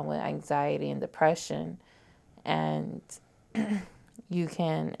also come with anxiety and depression, and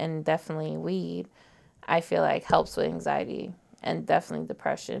and definitely weed, I feel like helps with anxiety and definitely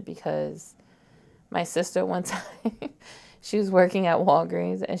depression, because my sister one time, she was working at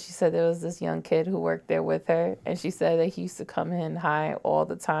Walgreens and she said there was this young kid who worked there with her, and she said that he used to come in high all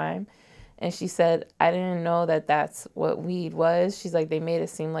the time. And she said, I didn't know that that's what weed was. She's like, they made it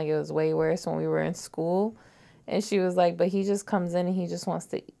seem like it was way worse when we were in school. And she was like, but he just comes in and he just wants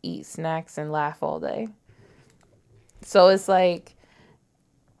to eat snacks and laugh all day. So it's like,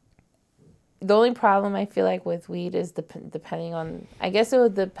 the only problem I feel like with weed is depending on, I guess it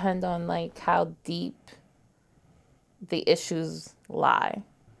would depend on like how deep the issues lie.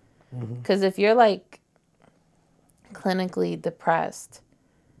 Because if you're like clinically depressed,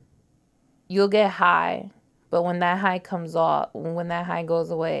 you'll get high, but when that high goes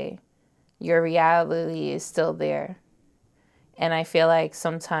away, your reality is still there. And I feel like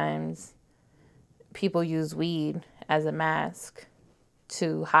sometimes people use weed as a mask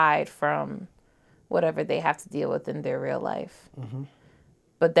to hide from whatever they have to deal with in their real life.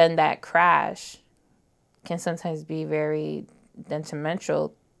 But then that crash can sometimes be very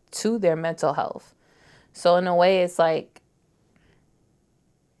detrimental to their mental health. So in a way, it's like,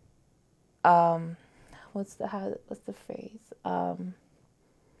 what's the phrase?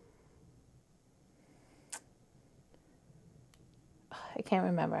 I can't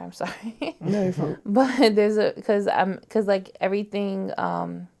remember. I'm sorry. No, you're fine. But because like everything,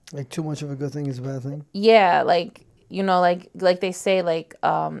 Like too much of a good thing is a bad thing. yeah, like, you know, like they say, like,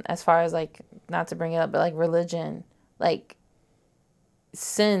 as far as like, not to bring it up, but like religion, like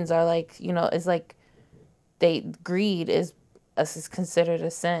sins are like, you know, it's like greed is considered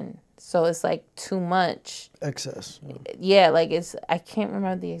a sin. So it's like too much. Excess. Yeah, like I can't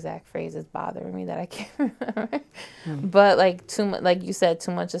remember the exact phrase. It's bothering me that I can't remember. But like too much, like you said, too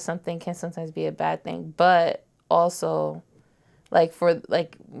much of something can sometimes be a bad thing. But also, like for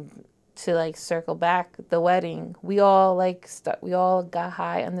like to like circle back the wedding, we all like we all got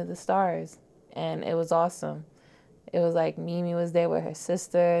high under the stars, and it was awesome. It was like Mimi was there with her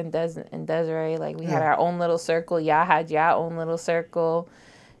sister and Desiree. Like we had Yeah. our own little circle. Y'all had your own little circle.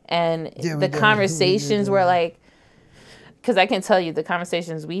 And Yeah, we the did. conversations We did. were like, because I can tell you the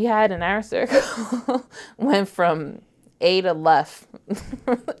conversations we had in our circle went from A to left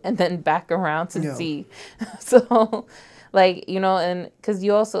and then back around to Yeah. Z. So, like, you know, and because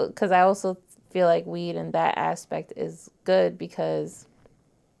I also feel like weed in that aspect is good because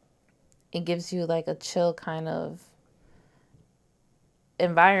it gives you like a chill kind of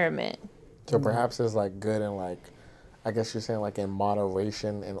environment. So perhaps it's like good and like, I guess you're saying like in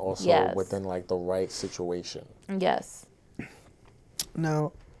moderation and also Yes. within like the right situation. Yes.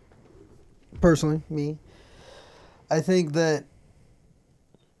 Now, personally, me, I think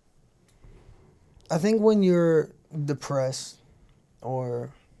when you're depressed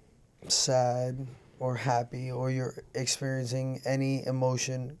or sad or happy or you're experiencing any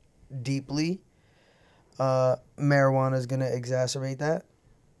emotion deeply, marijuana is going to exacerbate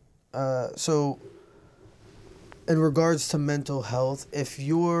that. So in regards to mental health, if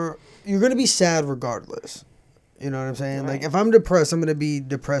you're going to be sad regardless. You know what I'm saying? Like Right. if I'm depressed, I'm going to be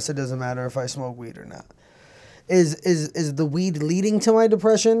depressed. It doesn't matter if I smoke weed or not. Is the weed leading to my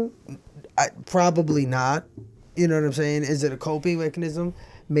depression? Probably not. You know what I'm saying? Is it a coping mechanism?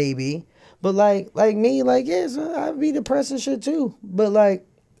 Maybe. But like me, like yes, I'd be depressed and shit too. But like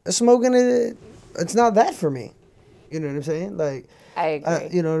smoking it's not that for me. You know what I'm saying? Like I agree.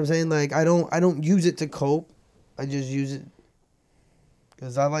 you know what I'm saying? Like I don't use it to cope. I just use it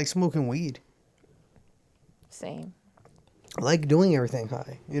because I like smoking weed. Same. I like doing everything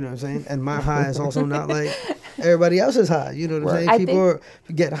high. You know what I'm saying? And my high is also not like everybody else's high. You know what I'm Right. saying? I People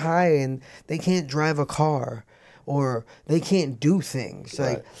get high and they can't drive a car or they can't do things.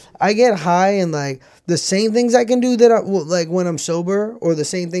 Like Right. I get high and like the same things I can do that like when I'm sober, or the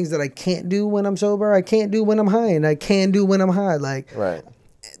same things that I can't do when I'm sober, I can't do when I'm high, and I can do when I'm high. Like Right.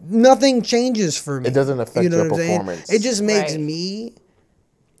 nothing changes for me. It doesn't affect your what I'm saying? performance. It just makes Right. me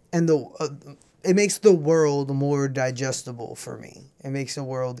and it makes the world more digestible for me. It makes the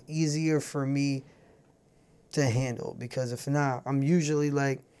world easier for me to handle, because if not, I'm usually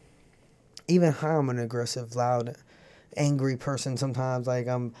like, even high, I'm an aggressive, loud, angry person sometimes. Like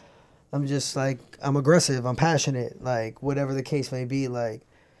I'm just like, I'm aggressive, I'm passionate, like whatever the case may be. Like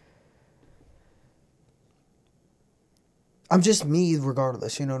I'm just me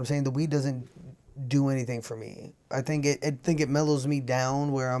regardless, you know what I'm saying? The weed doesn't do anything for me. I think it mellows me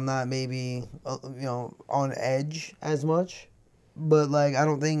down where I'm not maybe on edge as much, but like I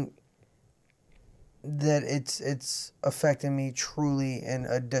don't think that it's affecting me truly in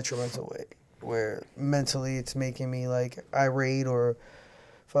a detrimental way, where mentally it's making me like irate or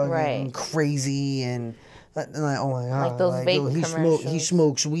fucking Right. crazy and like, oh my god, Like those vape yo, he commercials.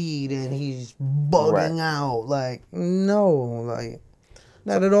 smokes weed and he's bugging Right. out. Like no, like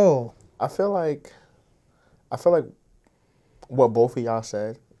not at all. I feel like what both of y'all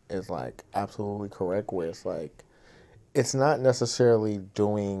said is like absolutely correct, where it's like it's not necessarily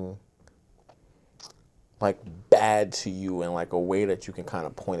doing like bad to you in like a way that you can kind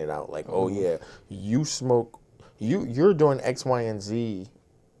of point it out, like, oh yeah, you're doing X, Y, and Z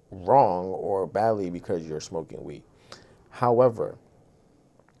wrong or badly because you're smoking weed. However,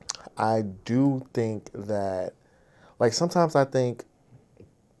 I do think that like sometimes I think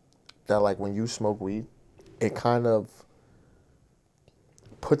that like when you smoke weed, it kind of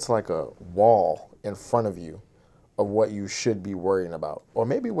puts like a wall in front of you of what you should be worrying about, or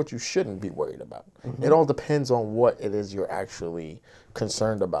maybe what you shouldn't be worried about. It all depends on what it is you're actually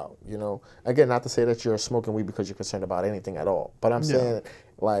concerned about, you know? Again, not to say that you're smoking weed because you're concerned about anything at all, but I'm saying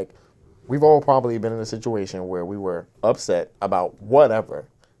like we've all probably been in a situation where we were upset about whatever.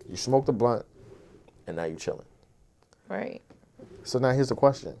 You smoked a blunt and now you're chilling. Right. So now here's the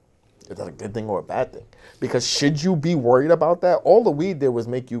question. Is that a good thing or a bad thing? Because should you be worried about that? All the weed did was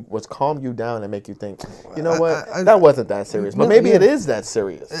calm you down and make you think, you know what, that wasn't that serious. But No, maybe yeah. it is that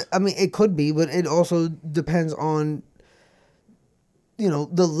serious. I mean, it could be, but it also depends on,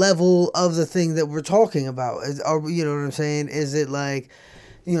 the level of the thing that we're talking about. You know what I'm saying? Is it like,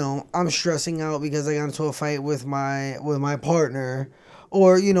 I'm stressing out because I got into a fight with my partner,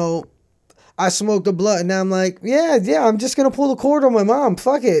 or I smoked a blunt and now I'm like, yeah, I'm just gonna pull the cord on my mom.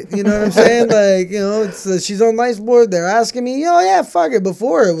 Fuck it, you know what I'm saying? Like, it's she's on life support. They're asking me, yeah, fuck it.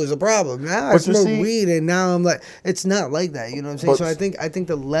 Before it was a problem. Now I But you smoke see- weed and now I'm like, it's not like that. You know what I'm saying? But- So I think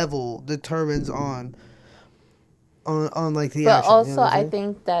the level determines on like the But action. also, you know what I'm I saying?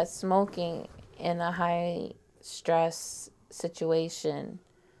 think that smoking in a high stress situation,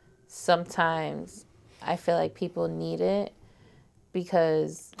 sometimes I feel like people need it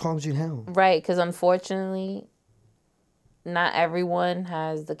because, calms you down. right, because unfortunately, not everyone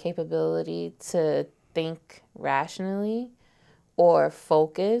has the capability to think rationally or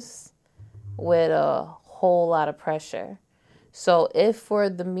focus with a whole lot of pressure. So if for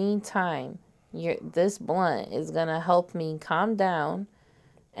the meantime, this blunt is going to help me calm down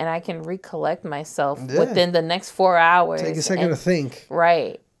and I can recollect myself within the next 4 hours. Take a second to think.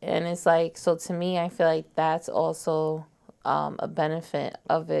 Right. And it's like, so to me, I feel like that's also a benefit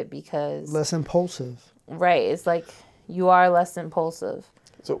of it because... Less impulsive. Right. It's like you are less impulsive.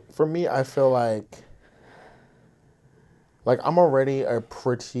 So for me, I feel like I'm already a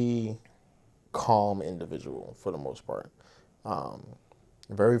pretty calm individual for the most part.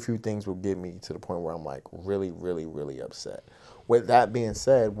 Very few things will get me to the point where I'm like really, really, really upset. With that being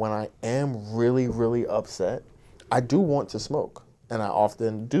said, when I am really, really upset, I do want to smoke, and I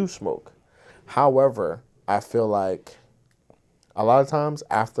often do smoke. However, I feel like a lot of times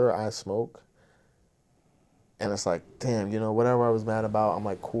after I smoke, and it's like, damn, whatever I was mad about, I'm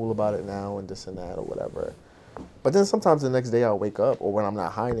like cool about it now and this and that or whatever. But then sometimes the next day I'll wake up, or when I'm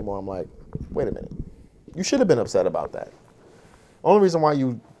not high anymore, I'm like, wait a minute, you should have been upset about that. Only reason why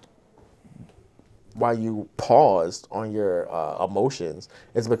you paused on your emotions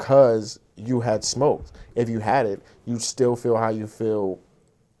is because you had smoked. If you had it, you still feel how you feel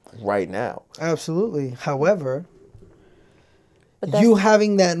right now. Absolutely. However, you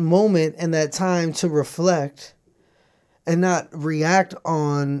having that moment and that time to reflect and not react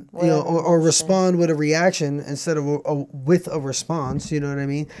on, or respond with a reaction instead of with a response, you know what I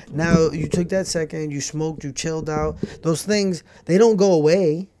mean? Now you took that second, you smoked, you chilled out. Those things, they don't go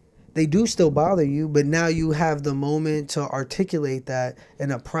away. They do still bother you, but now you have the moment to articulate that in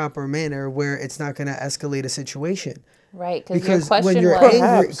a proper manner where it's not going to escalate a situation. Right, because when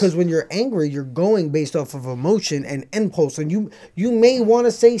you're angry, you're going based off of emotion and impulse, and you may want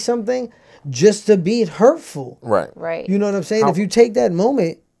to say something just to be hurtful. Right. You know what I'm saying? If you take that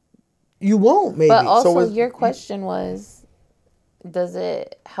moment, you won't. Maybe. But also, your question was, does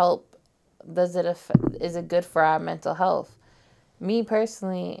it help? Is it good for our mental health? Me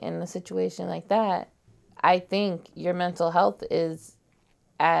personally, in a situation like that, I think your mental health is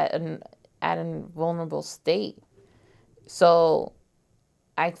at a vulnerable state. So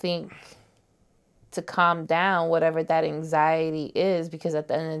I think to calm down whatever that anxiety is, because at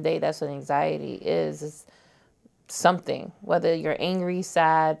the end of the day, that's what anxiety is something, whether you're angry,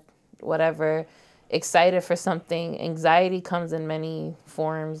 sad, whatever, excited for something. Anxiety comes in many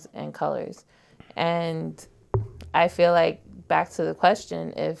forms and colors. And I feel like, back to the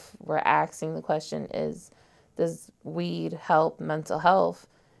question, if we're asking the question is, does weed help mental health?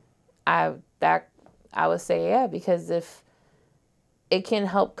 I would say yeah, because if it can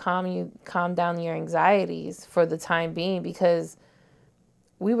help calm down your anxieties for the time being, because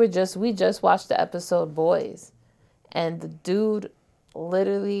we just watched the episode Boys, and the dude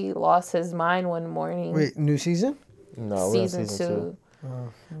literally lost his mind one morning. Wait, new season? No, season 2.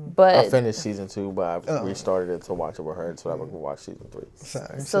 But I finished season 2, but I restarted it to watch it with her, so I'm gonna watch season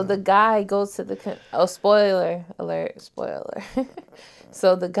 3. So the guy goes to spoiler alert, spoiler.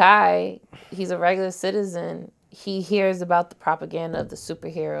 So the guy, he's a regular citizen. He hears about the propaganda of the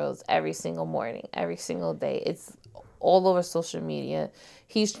superheroes every single morning, every single day. It's all over social media.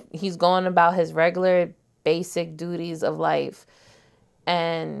 He's going about his regular basic duties of life.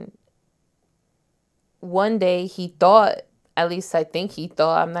 And one day he thought, at least I think he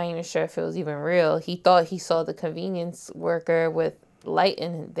thought, I'm not even sure if it was even real, he thought he saw the convenience worker with light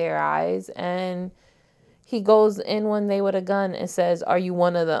in their eyes, and he goes in one day with a gun and says, "Are you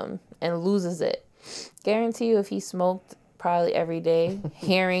one of them?" and loses it. Guarantee you, if he smoked probably every day,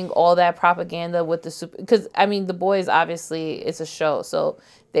 hearing all that propaganda with the because I mean, The Boys, obviously it's a show, so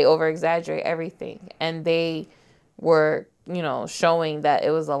they over exaggerate everything, and they were showing that it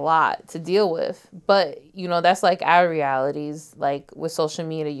was a lot to deal with. But that's like our realities. Like with social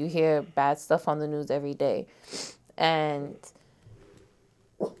media, you hear bad stuff on the news every day, and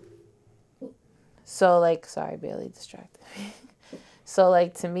so like, sorry, Bailey distracted me. So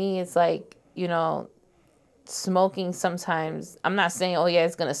like, to me, it's like, smoking sometimes, I'm not saying, oh yeah,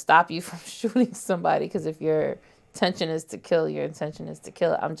 it's going to stop you from shooting somebody, because if your intention is to kill, your intention is to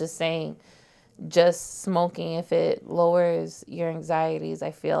kill. I'm just saying, just smoking, if it lowers your anxieties,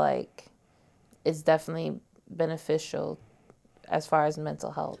 I feel like it's definitely beneficial as far as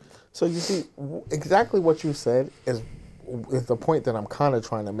mental health. So you see, exactly what you said is the point that I'm kind of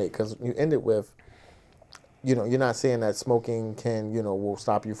trying to make, because you ended with, you're not saying that smoking can, will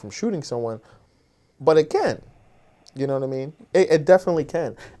stop you from shooting someone, but it can. You know what I mean? It definitely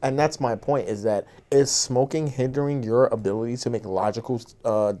can. And that's my point, is smoking hindering your ability to make logical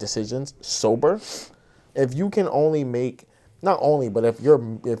decisions sober? If you can only make not only, but if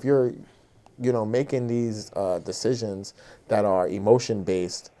you're making these decisions that are emotion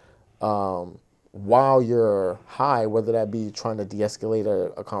based, while you're high, whether that be trying to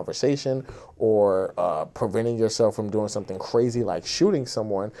de-escalate a conversation or preventing yourself from doing something crazy like shooting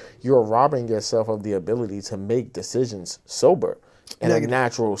someone, you're robbing yourself of the ability to make decisions sober in a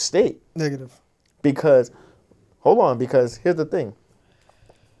natural state. Negative. Because here's the thing.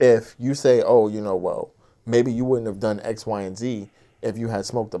 If you say, oh, well, maybe you wouldn't have done X, Y, and Z if you had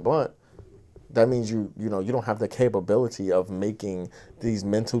smoked a blunt, that means you don't have the capability of making these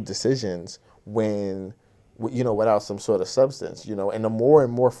mental decisions when, without some sort of substance, and the more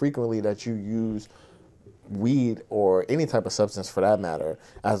and more frequently that you use weed or any type of substance for that matter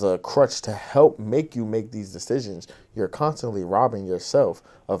as a crutch to help make you make these decisions, you're constantly robbing yourself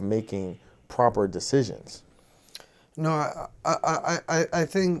of making proper decisions. No, I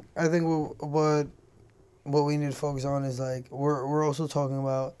think what we need to focus on is like we're also talking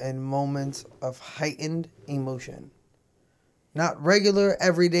about in moments of heightened emotion, not regular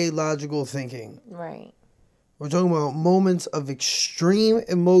everyday logical thinking. Right. We're talking about moments of extreme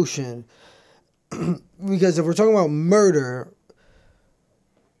emotion, because if we're talking about murder,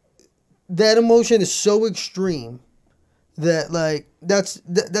 that emotion is so extreme that like that's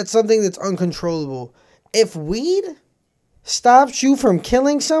something that's uncontrollable. If weed stops you from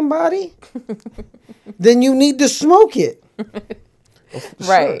killing somebody, then you need to smoke it.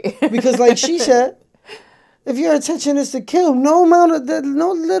 Right. Because like she said, if your intention is to kill, no little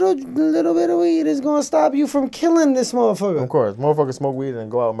bit of weed is gonna stop you from killing this motherfucker. Of course, motherfuckers smoke weed and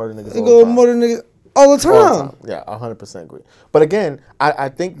go out and murder niggas. All the time. Yeah, 100% agree. But again, I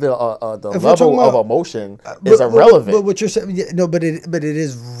think the level of emotion is irrelevant. But what you're saying, but it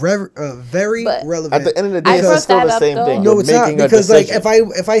is very relevant. At the end of the day, it's still the same thing. No, it's not, because like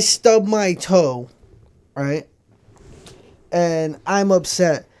if I stub my toe, right, and I'm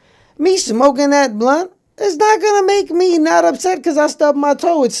upset, me smoking that blunt, it's not gonna make me not upset because I stubbed my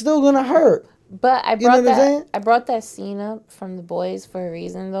toe. It's still gonna hurt. But I brought that scene up from The Boys for a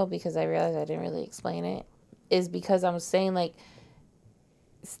reason, though, because I realized I didn't really explain it. Is because I'm saying, like,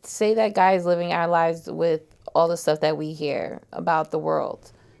 say that guy is living our lives with all the stuff that we hear about the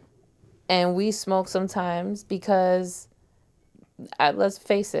world. And we smoke sometimes because, let's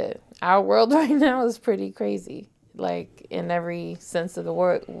face it, our world right now is pretty crazy. Like, in every sense of the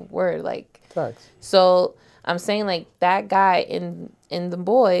word. Like, facts. So I'm saying, like, that guy in The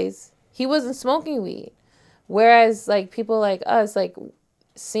Boys, he wasn't smoking weed. Whereas, like, people like us, like,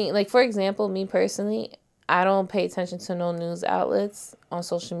 for example, me personally, I don't pay attention to no news outlets on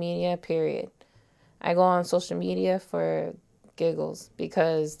social media, period. I go on social media for giggles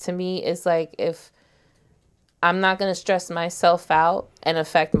because to me, it's like if I'm not going to stress myself out and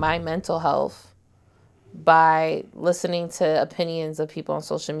affect my mental health by listening to opinions of people on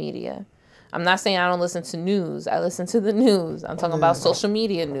social media. I'm not saying I don't listen to news. I listen to the news. I'm talking about social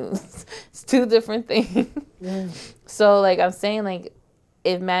media news. It's two different things. Yeah. So, like, I'm saying, like,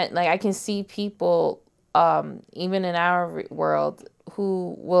 I can see people, even in our world,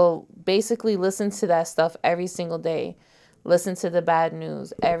 who will basically listen to that stuff every single day. Listen to the bad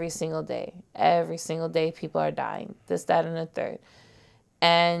news every single day. Every single day, people are dying. This, that, and the third.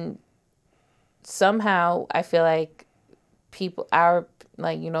 And somehow, I feel like people,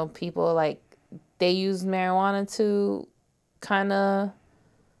 they use marijuana to kind of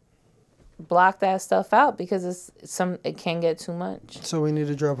block that stuff out because it can get too much. So we need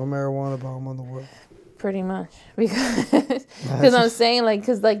to drop a marijuana bomb on the world. Pretty much, because I'm saying, like,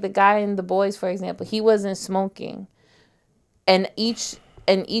 because like the guy in The Boys, for example, he wasn't smoking, and each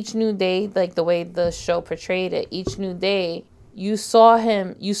new day, like the way the show portrayed it, each new day, you saw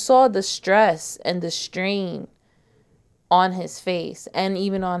the stress and the strain on his face and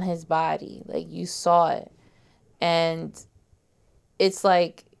even on his body. Like, you saw it. And it's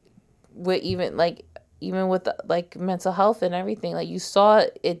like even with like mental health and everything, like you saw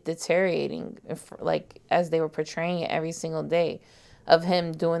it deteriorating, like as they were portraying it every single day, of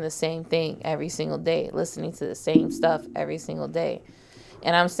him doing the same thing every single day, listening to the same stuff every single day.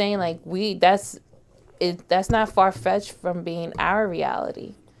 And I'm saying, like, that's not far-fetched from being our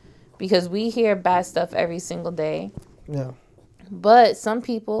reality, because we hear bad stuff every single day. Yeah. But some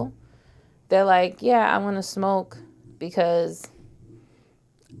people, they're like, yeah, I want to smoke because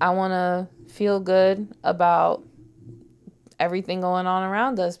I want to feel good about everything going on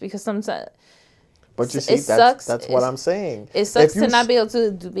around us, because sometimes. But you see, that's what I'm saying. It sucks to not be able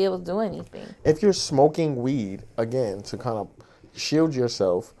to do anything. If you're smoking weed, again, to kind of shield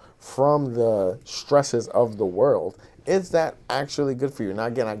yourself from the stresses of the world, is that actually good for you? Now,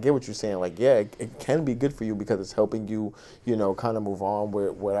 again, I get what you're saying. Like, yeah, it can be good for you because it's helping you, kind of move on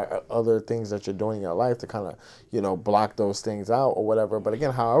with other things that you're doing in your life to kind of, block those things out or whatever. But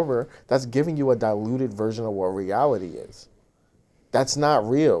again, however, that's giving you a diluted version of what reality is. That's not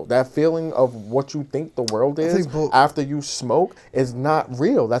real. That feeling of what you think the world is after you smoke is not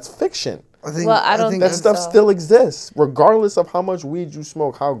real. That's fiction. I don't think that stuff still exists, regardless of how much weed you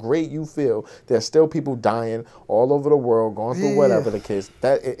smoke, how great you feel. There's still people dying all over the world, going through whatever the case.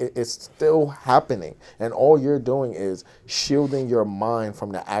 That it's still happening, and all you're doing is shielding your mind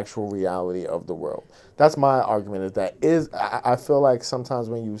from the actual reality of the world. That's my argument. I feel like sometimes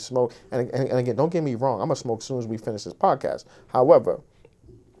when you smoke, and again, don't get me wrong, I'm gonna smoke as soon as we finish this podcast. However,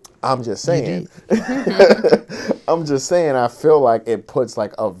 I'm just saying, I feel like it puts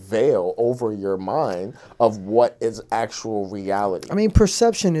like a veil over your mind of what is actual reality. I mean,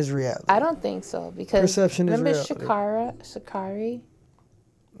 perception is reality. I don't think so, because perception is reality. Remember Sha'Carri,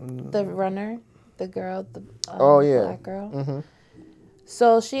 the runner, the girl, the black girl? Mm-hmm.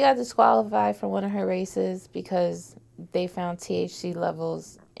 So she got disqualified from one of her races because they found THC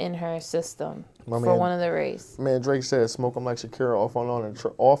levels in her system for one of the race. Man, Drake said, "Smoke them like Shakira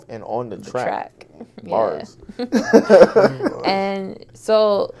off and on the track." Bars. And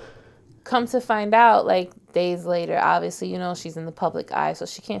so, come to find out, like days later, obviously, she's in the public eye, so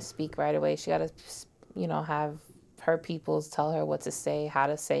she can't speak right away. She got to, have her peoples tell her what to say, how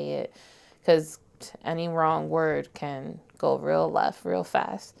to say it, because any wrong word can go real left real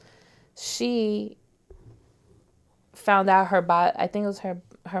fast. She found out I think it was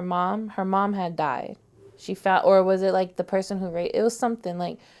her mom had died. She found, or was it like the person who raped? It was something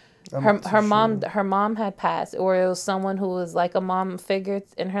like her mom had passed, or it was someone who was like a mom figure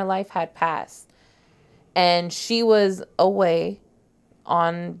in her life had passed, and she was away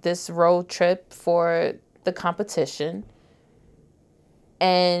on this road trip for the competition,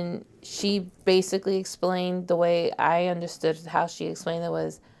 and she basically explained the way I understood how she explained it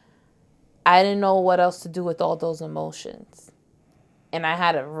was, I didn't know what else to do with all those emotions. And I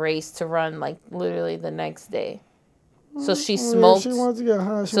had a race to run like literally the next day. So she smoked. She wanted to get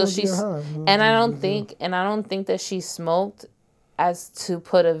high. And I don't think that she smoked as to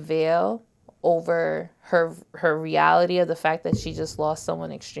put a veil over her reality of the fact that she just lost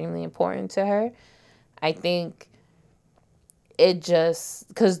someone extremely important to her. I think it just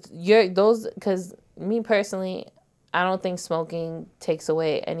because me personally, I don't think smoking takes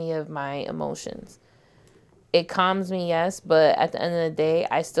away any of my emotions. It calms me, yes, but at the end of the day,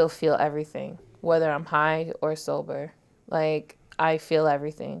 I still feel everything, whether I'm high or sober. Like, I feel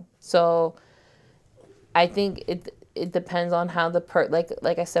everything. So I think it depends on how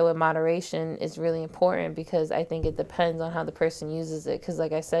like I said, with moderation is really important, because I think it depends on how the person uses it. Because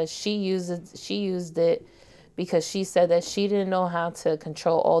like I said, she used it because she said that she didn't know how to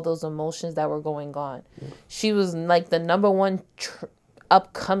control all those emotions that were going on. She was like the number one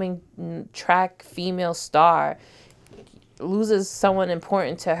upcoming track female star, loses someone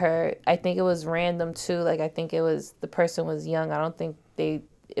important to her. I think it was random too. Like, I think it was, the person was young. I don't think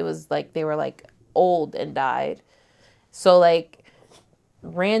it was like they were like old and died. So like,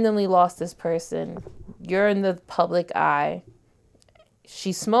 randomly lost this person. You're in the public eye.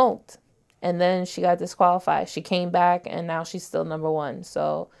 She smoked, and then she got disqualified. She came back, and now she's still number one.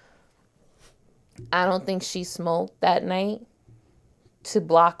 So I don't think she smoked that night to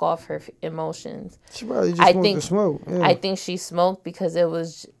block off her emotions. She probably just wanted to smoke. Yeah. I think she smoked because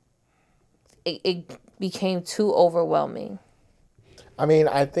it became too overwhelming. I mean,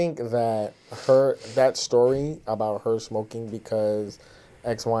 I think that that story about her smoking because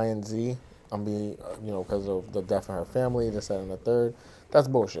X, Y, and Z, because of the death of her family, this, that, and the third, that's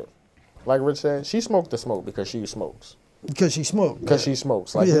bullshit. Like Rich said, she smoked the smoke because she smokes. Because she smoked. Because she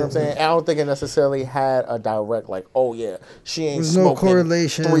smokes. Like, you know what I'm saying? I don't think it necessarily had a direct, like, oh, yeah, she ain't There's smoked no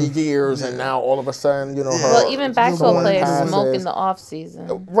correlation. 3 years, and now all of a sudden, her... Well, even basketball players smoke in the off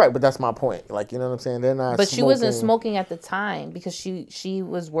season. Right, but that's my point. Like, you know what I'm saying? They're not But smoking. she wasn't smoking at the time because she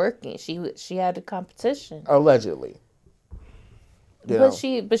was working. She had a competition. Allegedly. But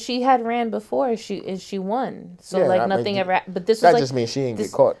she had ran before. She won. So nothing ever. But this was that like, just means she didn't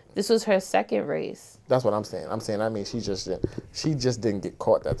get caught. This was her second race. That's what I'm saying. I mean, she just didn't get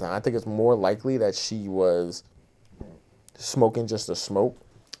caught that time. I think it's more likely that she was smoking just to smoke.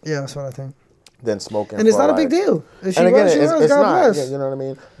 Yeah, that's what I think. Than smoking. And it's not a big deal. If she and again, runs, it's God not. bless. Yeah, you know what I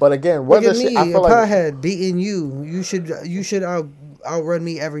mean? But again, whether Look at me, I feel a like pothead beating you. You should outrun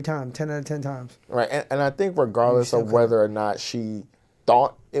me every time, 10 out of 10 times. Right, and I think regardless of whether or not she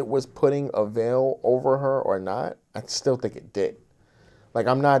thought it was putting a veil over her or not, I still think it did. Like,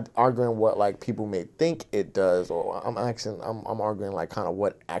 I'm not arguing what, like, people may think it does, or I'm arguing, like, kind of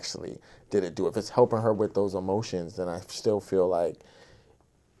what actually did it do. If it's helping her with those emotions, then I still feel like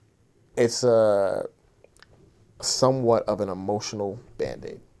it's somewhat of an emotional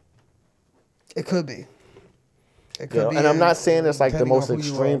Band-Aid. It could be. It You know? could be. And I'm not saying it's, like, the depending on most who you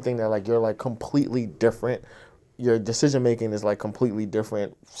extreme are. thing that, like, you're, like, completely different. Your decision-making is, like, completely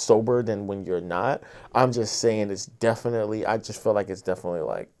different sober than when you're not. I'm just saying it's definitely, I just feel like it's definitely,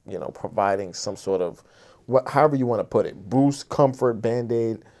 like, you know, providing some sort of, however you want to put it, boost, comfort,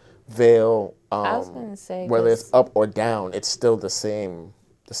 Band-Aid, veil, I was gonna say, whether it's 'cause- up or down, it's still the same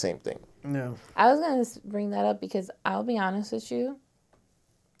thing. No. I was gonna bring that up because I'll be honest with you,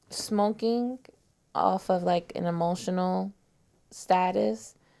 smoking off of like an emotional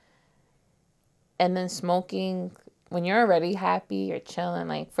status, and then smoking when you're already happy, you're chilling.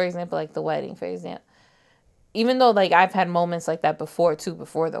 Like, for example, like the wedding, for example. Even though like I've had moments like that before too,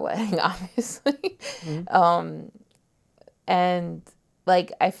 before the wedding, obviously, and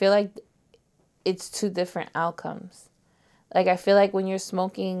like I feel like it's two different outcomes. Like, I feel like when you're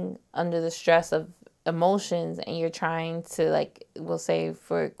smoking under the stress of emotions and you're trying to, like, we'll say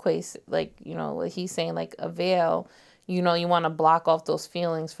for Quace, like, you know, what he's saying, like, a veil, you know, you want to block off those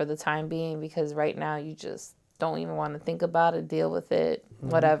feelings for the time being because right now you just don't even want to think about it, deal with it,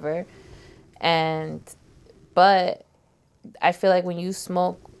 whatever. But I feel like when you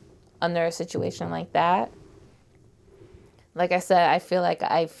smoke under a situation like that, like I said, I feel like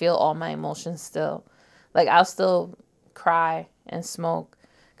I feel all my emotions still. Like, I'll still cry and smoke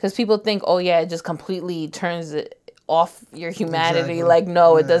because people think, oh yeah, it just completely turns it off your humanity. Exactly. Like,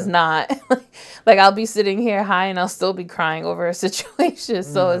 no, it Yeah. does not. Like, I'll be sitting here high and I'll still be crying over a situation.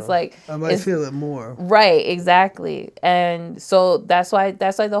 So it's like, I might feel it more. right, exactly. And so that's why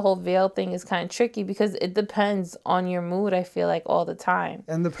the whole veil thing is kind of tricky because it depends on your mood, I feel like, all the time.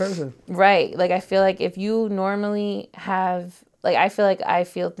 And the person. Right. Like, I feel like if you normally have, like, I feel like I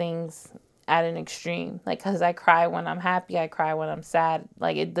feel things at an extreme. Like, because I cry when I'm happy, I cry when I'm sad.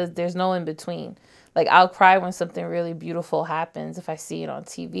 Like, there's no in between. Like, I'll cry when something really beautiful happens, if I see it on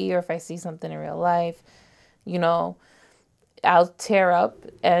TV or if I see something in real life. You know, I'll tear up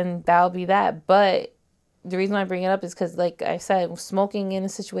and that'll be that. But the reason I bring it up is because, like I said, smoking in a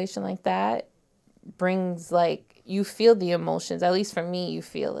situation like that brings, like, you feel the emotions. At least for me, you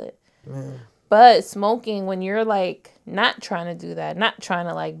feel it. Yeah. But smoking, when you're, like, not trying to do that, not trying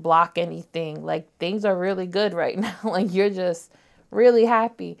to, like, block anything, like, things are really good right now. Like, you're just really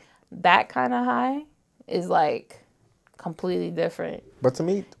happy. That kind of high is, like, completely different. But to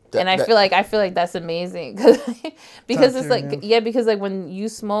me, And I feel like that's amazing because Top it's like, tier, yeah, because like when you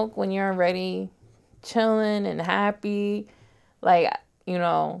smoke, when you're already chilling and happy, like, you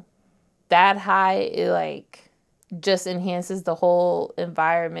know, that high, it like just enhances the whole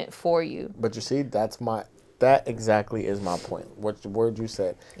environment for you. But you see, that exactly is my point. What word you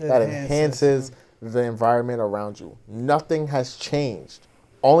said. That Enhances. enhances the environment around you. Nothing has changed.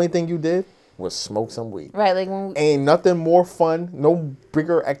 Only thing you did was smoke some weed. Right, like when Ain't nothing more fun. No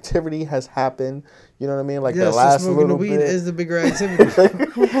bigger activity has happened. You know what I mean? Like Yes, the last smoking little the weed bit. is the bigger activity.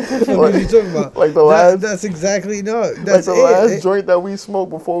 What are you talking about? Like the last- That's exactly no. Like That's the it. last joint that we smoked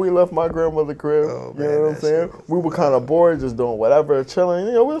before we left my grandmother's crib. Oh, you man, know what I'm that saying? shit We were kind of bored, just doing whatever, chilling.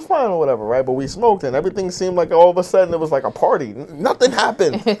 You know, we was fine or whatever, right? But we smoked and everything seemed like all of a sudden it was like a party. Nothing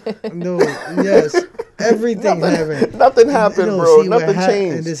happened. No, yes, everything happened. Nothing happened, No, bro. see, what Nothing hap-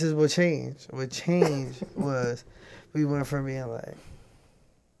 changed. And this is what changed. What changed was we went from being like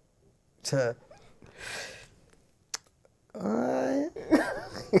to. Alright.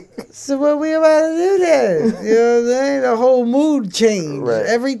 So what we about to do then? You know what I'm saying? The whole mood changed. Right.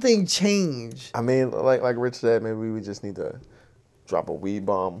 Everything changed. I mean, like Rich said, maybe we just need to drop a weed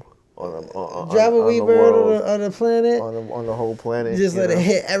bomb on Drop a on wee the bird world, on the planet. on the whole planet. Just you let know? it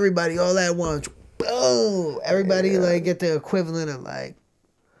hit everybody all at once. Boom! Everybody like get the equivalent of like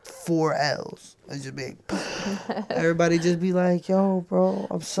 4 L's. It's just big. Everybody just be like, "Yo, bro,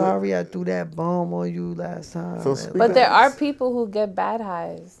 I'm sorry I threw that bomb on you last time." So man." speak- But there are people who get bad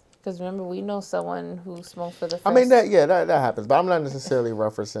highs. Because remember, we know someone who smoked for the first I mean that happens, but I'm not necessarily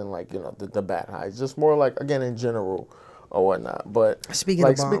referencing like, you know, the bad highs. Just more like, again, in general or whatnot. But Speaking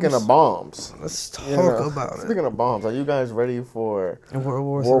like of speaking of bombs, Let's talk you know, about it. speaking of bombs, are you guys ready for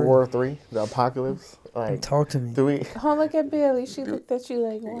World World War III, the apocalypse? Like, Talk to me. do we? Oh, look at Bailey. She looked at you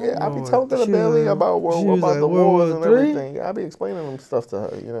like, what? Yeah, I be Lord, telling to she Bailey was- about she was about the like, World wars War and III? everything. Yeah, I be explaining them stuff to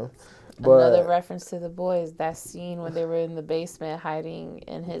her, you know. Another But reference to the boys, that scene when they were in the basement hiding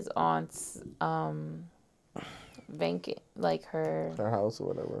in his aunt's vacant, like her her house or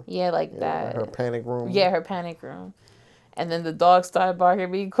whatever. like Yeah, that. her panic room. Yeah, her panic room. And then the dog started barking.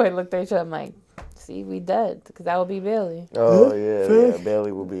 Me and Quay looked at each other. I'm like, see, we dead. Because that would be Bailey. Oh, yeah.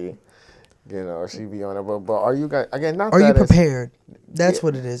 Bailey will be, she'd be on it. But are you guys, again, not Are that you it's- prepared? That's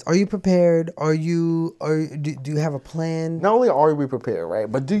what it is. Are you prepared? Do you have a plan? Not only are we prepared, right?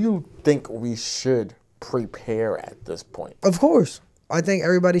 But do you think we should prepare at this point? Of course. I think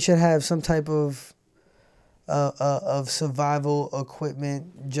everybody should have some type of survival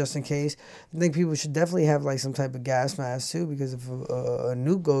equipment just in case. I think people should definitely have like some type of gas mask too, because if a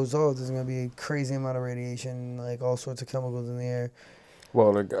nuke goes off, there's gonna be a crazy amount of radiation, like all sorts of chemicals in the air.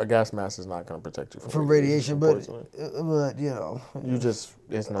 Well, a gas mask is not going to protect you from radiation, but unfortunately.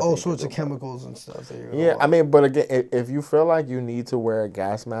 It's not all sorts of chemicals and stuff. That yeah, I mean, but again, if you feel like you need to wear a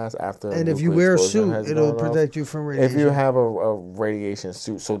gas mask after, and if you wear a suit, it'll protect you from radiation. If you have a radiation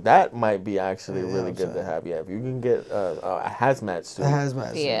suit, so that might be actually really good to have. Yeah, if you can get a hazmat suit,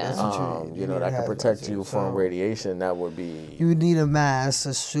 yeah, that can protect you from radiation, that would be. You need a mask,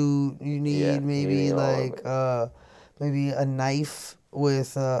 a suit. You need maybe maybe a knife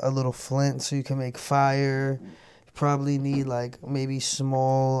with a little flint so you can make fire. You probably need like maybe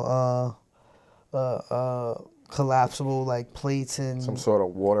small collapsible like plates and some sort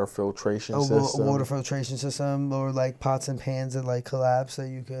of water filtration system. Water filtration system, or like pots and pans that like collapse that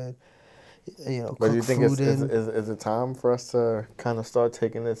you could but cook you think food is it time for us to kind of start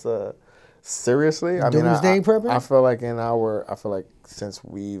taking this seriously? Doomsday prepping? I feel like since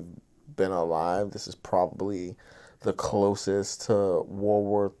we've been alive, this is probably the closest to World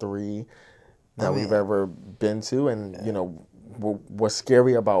War III that we've ever been to. And, what's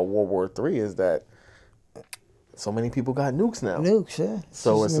scary about World War III is that so many people got nukes now. Nukes, yeah.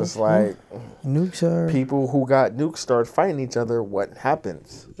 So it's just like nukes are people who got nukes start fighting each other. What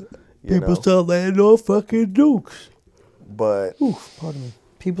happens? People start letting off fucking nukes. But pardon me.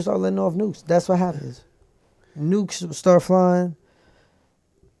 People start letting off nukes. That's what happens. Nukes start flying.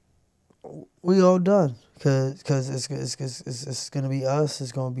 We all done. Cause it's gonna be us.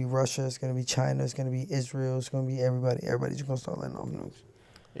 It's gonna be Russia. It's gonna be China. It's gonna be Israel. It's gonna be everybody. Everybody's just gonna start letting off nukes.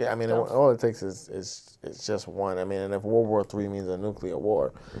 Yeah, I mean, all it takes is just one. I mean, and if World War III means a nuclear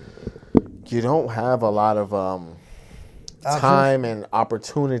war, you don't have a lot of time and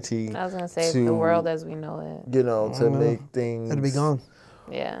opportunity. I was gonna say the world as we know it. To make things. It'll be gone.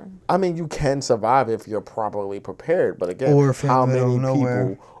 Yeah. I mean, you can survive if you're properly prepared, but again, or if how many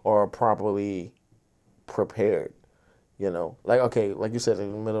people are properly prepared? Like you said,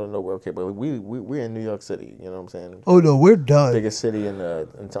 in the middle of nowhere. Okay, but we're in New York City. You know what I'm saying? Oh no, we're done. Biggest city in the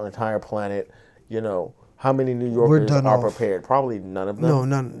entire planet. How many New Yorkers are prepared? Probably none of them. No,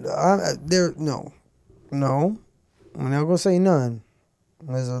 none. No. I'm not gonna say none.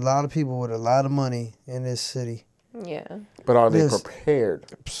 There's a lot of people with a lot of money in this city. Yeah. But are they prepared?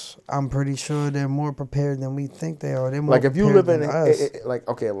 I'm pretty sure they're more prepared than we think they are. They're more like if you live in us. let's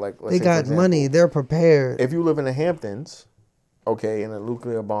they say, got money. They're prepared. If you live in the Hamptons, okay, and a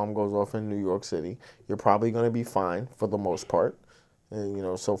nuclear bomb goes off in New York City, you're probably going to be fine for the most part.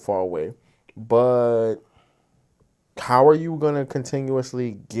 So far away. But how are you going to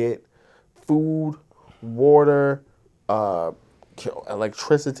continuously get food, water,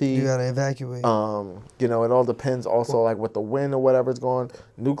 electricity? You gotta evacuate. It all depends also like with the wind or whatever's going.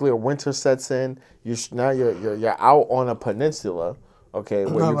 Nuclear winter sets in. You're out on a peninsula, okay,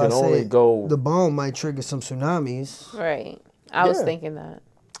 where you can only go. The bomb might trigger some tsunamis. Right. I was thinking that.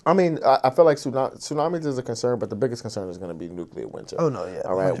 I mean, I feel like tsunamis is a concern, but the biggest concern is going to be nuclear winter. Oh no, yeah.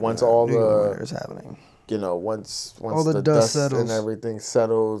 All right, once all the is happening. Once all the dust settles and everything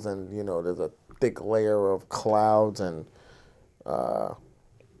settles, and there's a thick layer of clouds and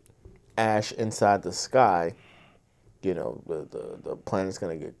ash inside the sky, the planet's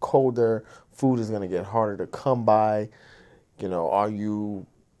going to get colder, food is going to get harder to come by. Are you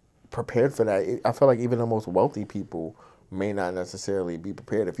prepared for that? I feel like even the most wealthy people may not necessarily be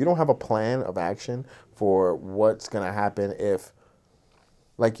prepared. If you don't have a plan of action for what's going to happen if,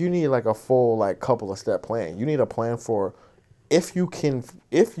 you need a full couple of step plan. You need a plan for if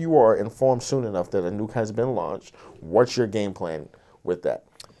you are informed soon enough that a nuke has been launched, what's your game plan with that?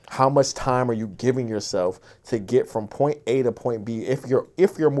 How much time are you giving yourself to get from point A to point B if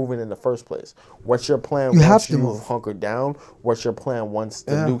you're moving in the first place? What's your plan once you've hunkered down? What's your plan once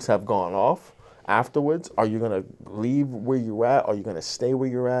the nukes have gone off? Afterwards, are you going to leave where you're at? Are you going to stay where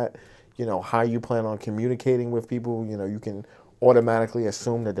you're at? How you plan on communicating with people? You can automatically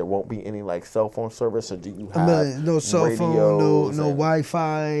assume that there won't be any cell phone service, or do you have no cell phone, no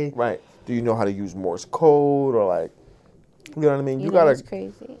Wi-Fi? Right. Do you know how to use Morse code or you know what I mean? You know what's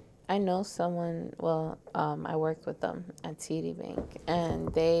crazy? I know someone. Well, I worked with them at TD Bank,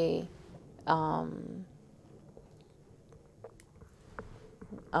 and they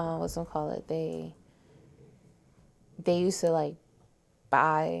they used to like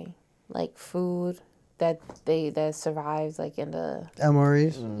buy like food that survives like in the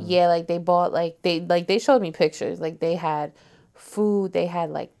MREs. yeah, like they bought they showed me pictures, like they had food, they had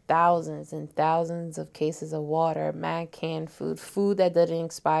like thousands and thousands of cases of water, mad canned food that didn't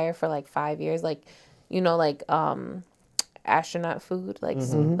expire for like 5 years, like like astronaut food, like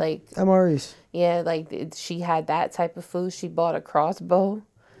like MREs. yeah, like she had that type of food. She bought a crossbow.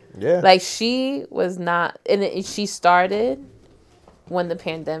 Yeah. Like she was not, and she started when the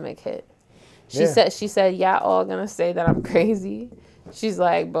pandemic hit. She said, "Yeah, all gonna say that I'm crazy." She's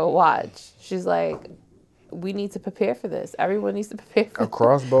like, "But watch." She's like, "We need to prepare for this. Everyone needs to prepare for A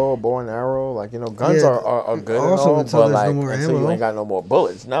crossbow, a bow and arrow, like, guns Yeah. are good and Also all, until but there's no like more until you ammo. ain't got no more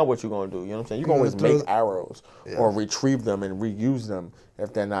bullets. Now what you gonna do? You know what I'm saying? You can always throw make arrows or retrieve them and reuse them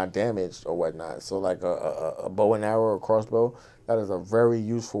if they're not damaged or whatnot. So like a bow and arrow or crossbow, that is a very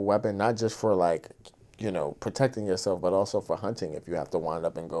useful weapon, not just for like protecting yourself, but also for hunting. If you have to wind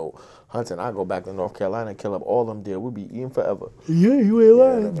up and go hunting, I go back to North Carolina and kill up all them deer. We'll be eating forever. Yeah, you ain't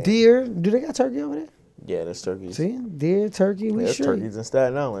lying. Deer. Do they got turkey over there? Yeah, there's turkeys. See, deer, turkey. We There's straight. turkeys in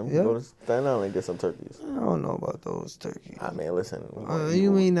Staten Island. We Yeah. can go to Staten Island and get some turkeys. I don't know about those turkeys. I mean, listen. we gonna eat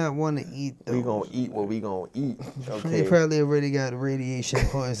You what- may not want to eat those. We gonna eat what we gonna eat. They Okay, probably already got radiation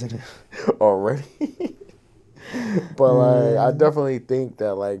poisoning. already. But like, I definitely think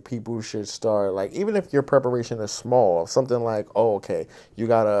that like people should start like, even if your preparation is small, something like, oh, okay, you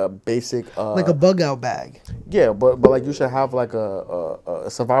got a basic Like a bug out bag. yeah, but like you should have like a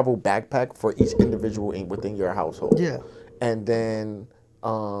survival backpack for each individual within your household. Yeah. And then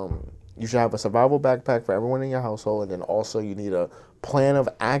you should have a survival backpack for everyone in your household, and then also you need a plan of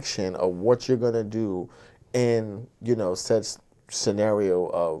action of what you're gonna do in said scenario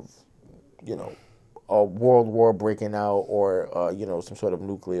of a world war breaking out or some sort of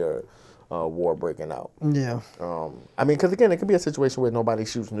nuclear war breaking out. Yeah. I mean, because again, it could be a situation where nobody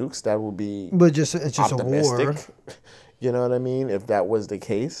shoots nukes. That would be But it's just a war. optimistic. You know what I mean? If that was the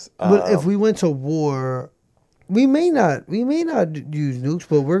case. But if we went to war, we may not use nukes,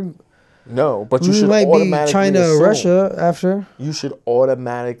 but no, but you we should might be automatically China assume, or Russia after. You should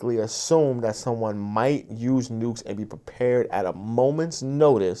automatically assume that someone might use nukes and be prepared at a moment's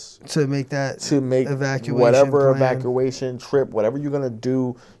notice To make that to make evacuation whatever plan. evacuation trip, whatever you're gonna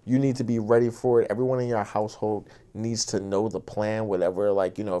do. You need to be ready for it. Everyone in your household needs to know the plan. Whatever,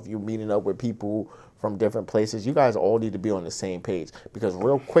 like if you're meeting up with people from different places, you guys all need to be on the same page, because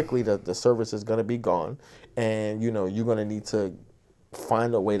real quickly the service is gonna be gone, and you're gonna need to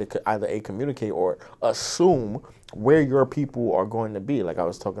find a way to either communicate or assume where your people are going to be. Like I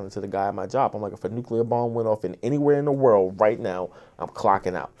was talking to the guy at my job. I'm like, if a nuclear bomb went off in anywhere in the world right now, I'm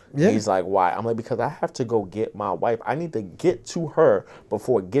clocking out. Yeah. He's like, why? I'm like, because I have to go get my wife. I need to get to her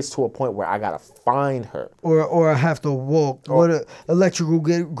before it gets to a point where I gotta find her. Or I have to walk. What a electrical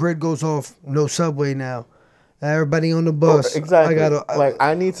grid goes off, no subway now. Everybody on the bus. Exactly.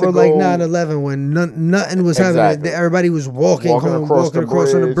 I need to or go. like 9/11 when nothing was happening. Exactly. Everybody was walking home, walking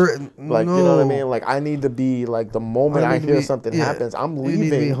across on the bridge. Like, no. you know what I mean? Like, I need to be, like, the moment I hear something happens, I'm you need to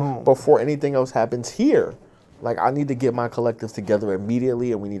be leaving home. before anything else happens here. Like, I need to get my collectives together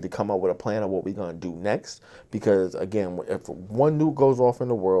immediately, and we need to come up with a plan of what we're going to do next. Because, again, if one nuke goes off in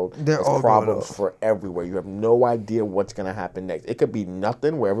the world, They're there's all going problems off. for everywhere. You have no idea what's going to happen next. It could be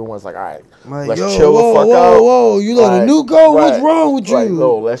nothing where everyone's like, all right, Like, let's yo, chill whoa, the fuck whoa, out. whoa, you let a nuke go? What's wrong with you? Like,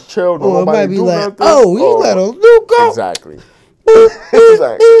 no, let's chill. Don't Or it nobody might be do like, nothing. oh, you let a nuke go? Exactly.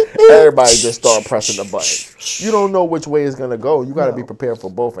 Exactly. Everybody just start pressing the button. You don't know which way it's gonna go. You got to be prepared for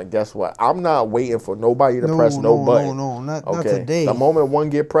both. And guess what? I'm not waiting for nobody to press no button. No, not Okay. today. The moment one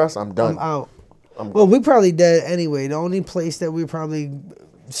get pressed, I'm done. I'm out. I'm Well, we probably dead anyway. The only place that we probably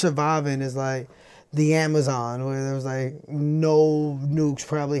surviving is like the Amazon, where there was like no nukes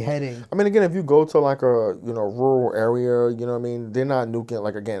probably heading. I mean, again, if you go to like a rural area, you know what I mean, they're not nuking.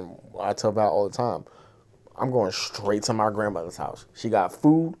 Like again, I tell Val all the time, I'm going straight to my grandmother's house. She got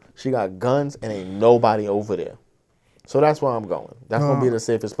food, she got guns, and ain't nobody over there. So that's where I'm going. That's gonna be the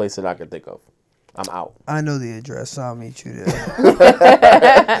safest place that I can think of. I'm out. I know the address, so I'll meet you there.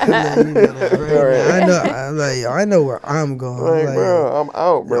 I know where I'm going. Like, bro, I'm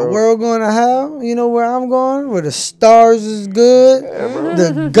out, bro. The world going to hell. You know where I'm going? Where the stars is good,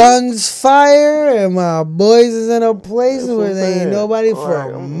 the guns fire, and my boys is in a place That's what where I'm there ain't saying. nobody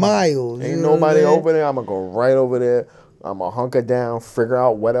Like, for miles. Ain't you know what nobody I'm saying? over there. I'm gonna go right over there. I'm gonna hunker down, figure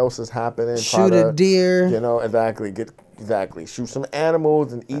out what else is happening. Shoot a deer. Exactly. Shoot some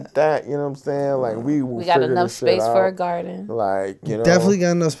animals and eat that. You know what I'm saying? Like we will We got figure enough this shit space for a out. garden. Like Definitely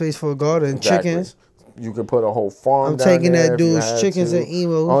got enough space for a garden. Exactly. Chickens. You could put a whole farm. I'm down taking there that if you dude's had chickens to. and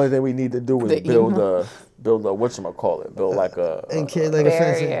emos. Only thing we need to do is The build emo. a whatchamacallit, build like a Like a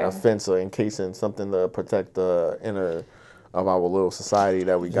fence. Barrier. a fence or encasing something to protect the inner of our little society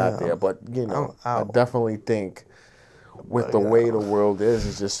that we got there. But you know, I'm I out. definitely think with the way the world is,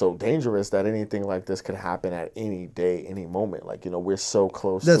 it's just so dangerous that anything like this could happen at any day, any moment. Like, you know, we're so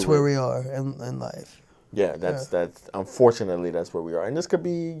close. That's to where it. we are in life. Yeah, that's unfortunately that's where we are, and this could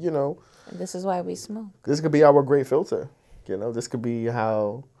be, you know, And this is why we smoke. this could be our great filter. You know, this could be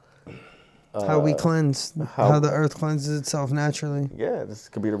how. How we cleanse, how the earth cleanses itself naturally. Yeah, this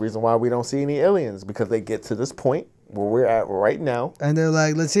could be the reason why we don't see any aliens, because they get to this point where we're at right now. And they're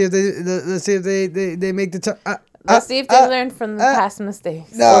like, let's see if they make the turn. Let's see if they learned from the past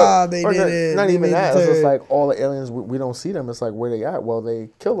mistakes. Nah, they Or didn't. not They even made that. the It's just turn. like all the aliens, we don't see them. It's like, where they at? Well, they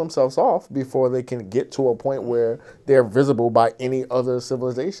kill themselves off before they can get to a point where they're visible by any other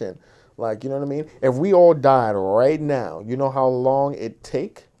civilization. Like, you know what I mean? If we all died right now, you know how long it'd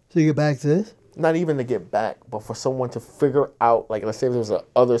take? So you get back to this? Not even to get back, but for someone to figure out, like, let's say if there was a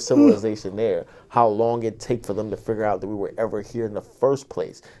other civilization there, how long it'd take for them to figure out that we were ever here in the first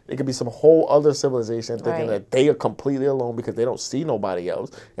place. It could be some whole other civilization thinking Right. that they are completely alone because they don't see nobody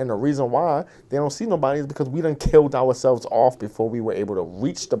else. And the reason why they don't see nobody is because we done killed ourselves off before we were able to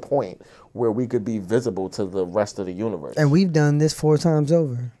reach the point where we could be visible to the rest of the universe. And we've done this 4 times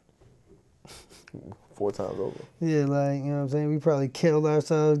over. 4 times over. Yeah, like, you know what I'm saying? We probably killed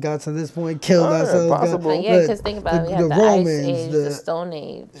ourselves, got to this point, killed Oh, yeah, ourselves. possible. But yeah, because think about it. We have the Ice Age, the the Stone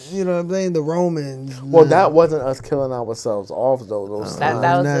Age. you know what I'm saying? The Romans. Well, that wasn't us killing ourselves off, though. Those That times.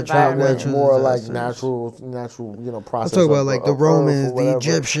 was natural- environment. That's more like disasters. natural, you know, process. I'm talking about of- like the of Earth or Romans, the whatever.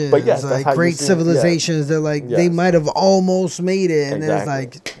 Egyptians, But yes, that's like how you great see it, yeah. civilizations. They're like they Yes. might have almost made it, and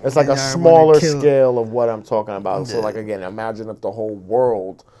Exactly. it's like a "Nah, I wanna smaller kill-" scale of what I'm talking about. So Yeah. like again, imagine if the whole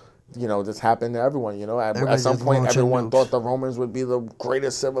world, you know, this happened to everyone. You know, at Everybody some just point, launching everyone nukes. thought the Romans would be the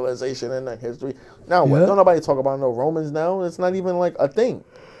greatest civilization in the history. Now what? Yeah. Don't nobody talk about no Romans now. It's not even like a thing,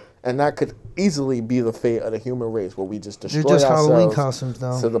 and that could easily be the fate of the human race, where we just destroy They're just Halloween ourselves costumes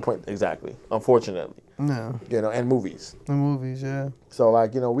now. to the point. Exactly. Unfortunately, No, you know, and movies. the movies, yeah. So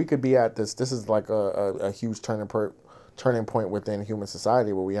like, you know, we could be at this. This is like a huge turning point within human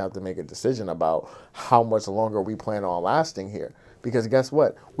society, where we have to make a decision about how much longer we plan on lasting here. Because guess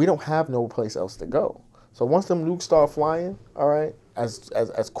what? We don't have no place else to go. So once them nukes start flying, all right,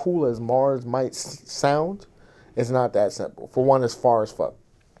 as cool as Mars might sound, it's not that simple. For one, it's far as fuck.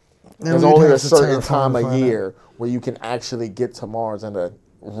 And There's we'd only have a to certain terraform time to a find out. year where you can actually get to Mars in a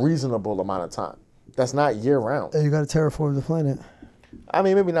reasonable amount of time. That's not year round. And you got to terraform the planet. I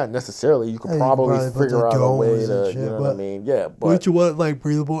mean, maybe not necessarily. You could Yeah, you could probably probably put figure the out a way domes and to, shit, you know what I but- mean? Yeah, but Wouldn't you want like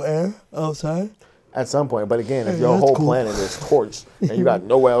breathable air outside? at some point. But again, if Hey, your that's whole cool. planet is torched and you got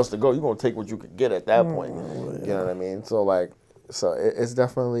nowhere else to go, you're gonna take what you could get at that point. You know what I mean? So like, it's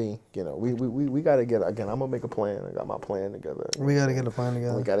definitely, you know, we gotta get, again, I'm gonna make a plan. I got my plan together. We got to get a plan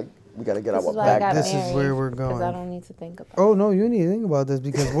together. We gotta get This our is why I got back. This is married, where we're 'cause I going. don't need to think about it. Oh no, you need to think about this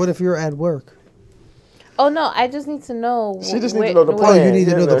because what if you're at work? Oh no, I just need to know. She just where- need to know the where- plan. you need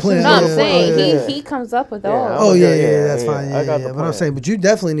to know the she plan. needs No, to I'm know the saying plan. Yeah. he comes up with Yeah, all. I'm Oh a yeah, good- yeah, that's yeah, fine. I Yeah, got yeah. the But I'm plan. saying, but you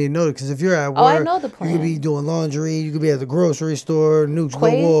definitely need to know it because if you're at work, Oh, I know the You could be plan. doing laundry. You could be at the grocery store. Nukes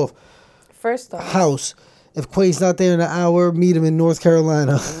Quay? go off. First off, House. If Quay's not there in an hour, meet him in North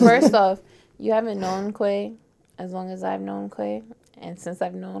Carolina. first off, you haven't known Quay as long as I've known Quay, and since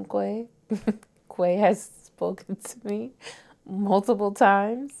I've known Quay, Quay has spoken to me multiple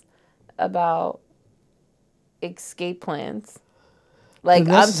times about escape plans. Like I'm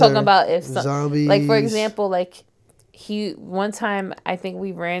Necessary. talking about if some, like for Zombies. example, like he one time I think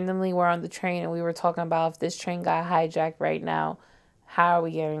we randomly were on the train and we were talking about if this train got hijacked right now, how are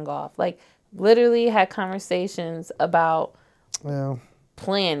we getting off? Like literally had conversations about Yeah.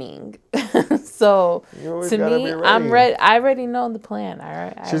 planning. So You always to gotta me, be I'm ready. ready. I already know the plan. I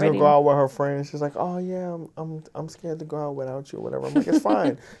She's already gonna go out with her friends. She's like, "Oh yeah, I'm scared to go out without you or whatever." I'm like, "It's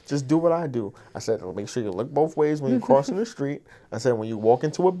fine. Just do what I do." I said, "Make sure you look both ways when you're crossing the street." I said, "When you walk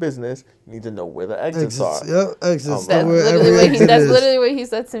into a business, you need to know where the exits are." Yep, exits. That's Where literally every what he. exit That's is. literally what he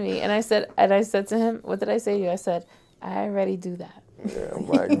said to me, and I said to him, "What did I say to you?" I said, "I already do that." Yeah, I'm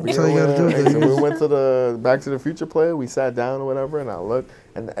like, That's all you gotta do, and so baby. we went to the Back to the Future play. We sat down or whatever, and I looked,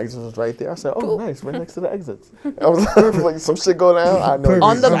 and the exit was right there. I said, "Oh, nice, right next to the exits." I was like, "Some shit go down. I know Perfect.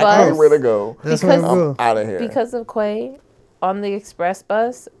 On the exactly bus. where to go. That's where Because- I'm I'm going. out of here." Because of Quay, on the express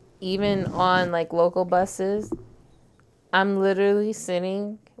bus, even on like local buses, I'm literally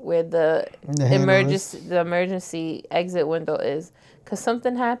sitting where the The handle emergency exit window is. Cause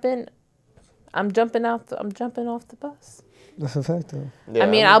something happened, I'm jumping off the bus. That's a fact, though. Yeah, I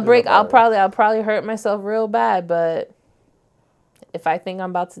mean, I'm thinking I'll about it. probably hurt myself real bad, but if I think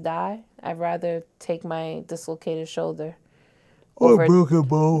I'm about to die, I'd rather take my dislocated shoulder Or a broken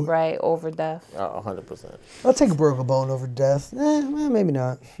bone. over death. 100%. I'll take a broken bone over death. Maybe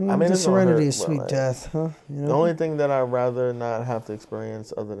not. mean, the it's gonna serenity hurt, is but, sweet like, death, huh? You know? The only thing that I'd rather not have to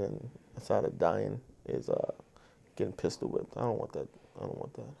experience other than aside of dying is getting pistol whipped. I don't want that.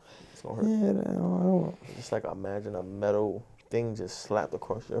 It's gonna hurt. Yeah, I don't. Just like imagine a metal thing just slapped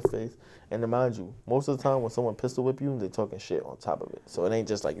across your face. And to mind you, most of the time when someone pistol whip you, they're talking shit on top of it. So it ain't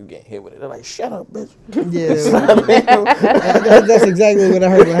just like you getting hit with it. They're like, shut up, bitch. Yeah, that's exactly what I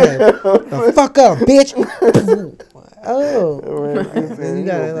heard in my head. The fuck up, bitch. Oh, and you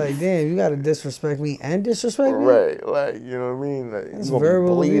gotta like, damn, you gotta disrespect me and disrespect me. Right, like, you know what I mean? Like, That's you're gonna be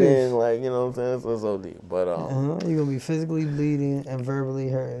verbal bleeding, abuse. like, you know what I'm saying? So it's OD. But, You're gonna be physically bleeding and verbally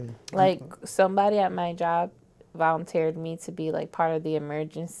hurting. Like somebody at my job volunteered me to be like part of the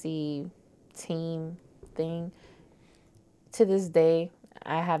emergency team thing. To this day,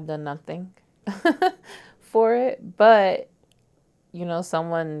 I have done nothing for it, but you know,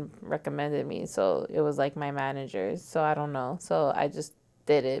 someone recommended me, so it was like my managers. So I don't know. So I just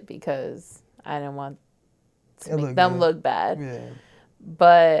did it because I didn't want to make them look bad. Yeah.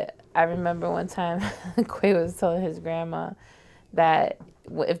 But I remember one time Quay was telling his grandma that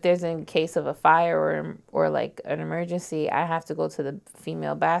if there's a case of a fire or like an emergency, I have to go to the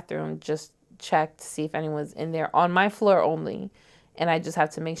female bathroom, just check to see if anyone's in there on my floor only. And I just have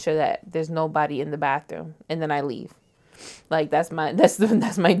to make sure that there's nobody in the bathroom, and then I leave. Like that's my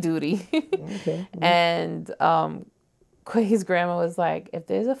duty. Okay. And Quay's grandma was like, if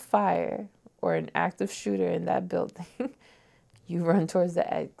there's a fire or an active shooter in that building, you run towards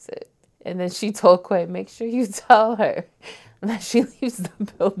the exit. And then she told Quay, make sure you tell her that she leaves the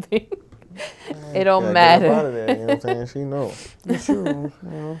building. It don't matter. Get up out of there, you know what I'm saying? She knows. Sure.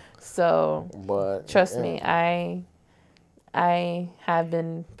 Yeah. So, But trust yeah. me, I have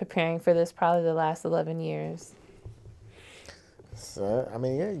been preparing for this probably the last 11 years. So, I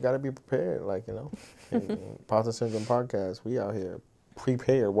mean, yeah, you got to be prepared. Like, you know, Imposter Syndrome podcast, we out here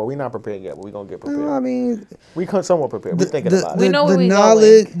prepared. Well, we're not prepared yet, but we're going to get prepared. I mean, We come somewhat prepared. We're thinking about We it. know where we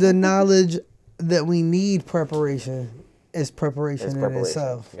the knowledge that we need preparation is preparation It's in preparation.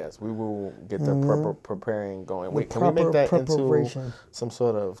 itself. Yes, we will get the preparing going. Wait, can we proper make that preparation. into some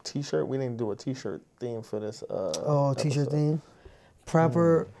sort of T-shirt? We didn't do a T-shirt theme for this. T-shirt episode. theme.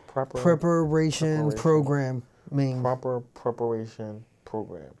 Proper preparation program. Proper preparation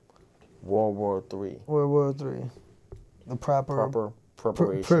program. World War III. World War III. The proper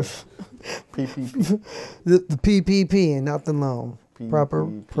Preparation. PPP. the PPP and not the loan. Proper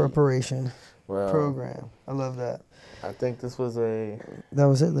PPP. preparation Well, program. I love that. I think this was That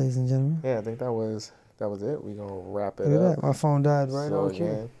was it, ladies and gentlemen. yeah, I think that was it. We're going to wrap it Look at up. that. My phone died right So on cue.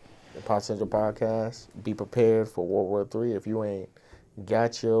 again, the Imposter Syndrome podcast, be prepared for World War III. If you ain't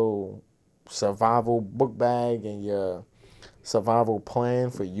got your survival book bag and your survival plan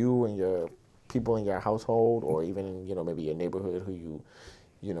for you and your people in your household, or even in, you know, maybe your neighborhood who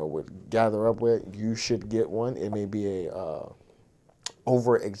you know, would gather up with, you should get one. It may be a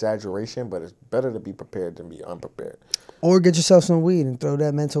over exaggeration, but it's better to be prepared than be unprepared. Or get yourself some weed and throw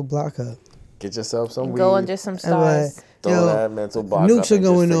that mental block up. Get yourself some weed. Go under some stars. Throw that mental block nukes up are and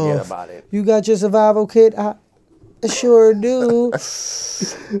going just forget off. about it. You got your survival kit? I sure do.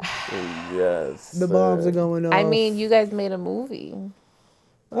 Yes. The bombs are going off. I mean, you guys made a movie.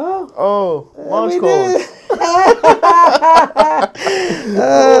 Oh, launch we codes. did.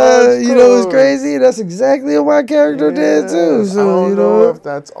 You know what's crazy? That's exactly what my character did too. So I don't you know know if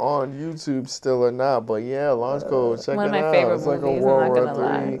that's on YouTube still or not, but yeah, launch code. Check One of it my out. favorite it's like movies, a World I'm War not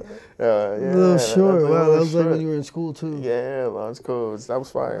gonna III. lie. Yeah, little that's short. a Wow, that little was like short. when you were in school too. Yeah, launch codes. That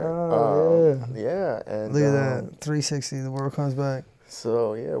was fire. Oh, yeah, and Look at that. 360. The world comes back.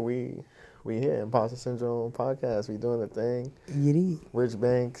 So yeah, we here, Imposter Syndrome podcast. We doing the thing. Yiddy. Rich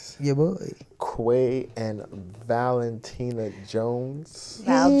Banks, Yeah, boy. Quay, and Valentina Jones.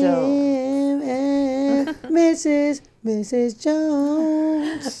 Val Jones. Mrs.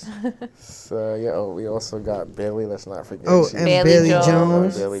 Jones. So yeah, we also got Bailey. Let's not forget. Oh, She's- and Bailey Bailey Jones.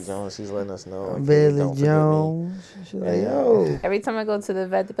 Jones. Bailey Jones. She's letting us know. Okay, Bailey don't forget me. Jones. She's like, Hey, yo. Every time I go to the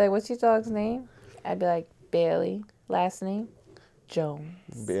vet, they be like, what's your dog's name? I'd be like, Bailey. Last name? Jones.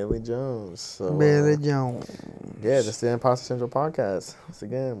 Bailey Jones. So, Bailey Jones. yeah, this is the Imposter Syndrome podcast. Once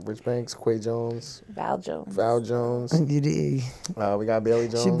again, Rich Banks, Quay Jones, Val Jones. Val Jones. You dig. We got Bailey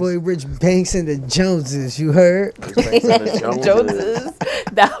Jones. It's your boy Rich Banks and the Joneses. You heard? Rich Banks and the Joneses. Joneses.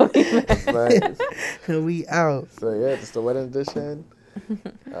 That would be Nice. We out. So yeah, this is the wedding edition.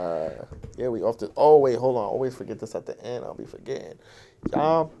 Yeah, we off the. Oh wait, hold on. Always forget this at the end. I'll be forgetting.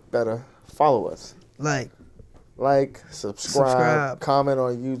 Y'all better follow us. Like, subscribe, comment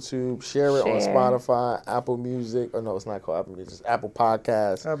on YouTube, share it on Spotify, Apple Music. Oh no, it's not called Apple Music. It's Apple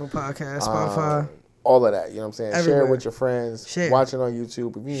Podcasts. Spotify. All of that. You know what I'm saying? Everywhere. Share it with your friends. Share. Watch it on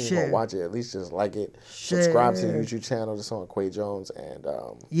YouTube. If you ain't Share. gonna watch it, at least just like it. Share. Subscribe to the YouTube channel. Just on Quay Jones. And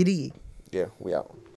You dig? yeah, we out.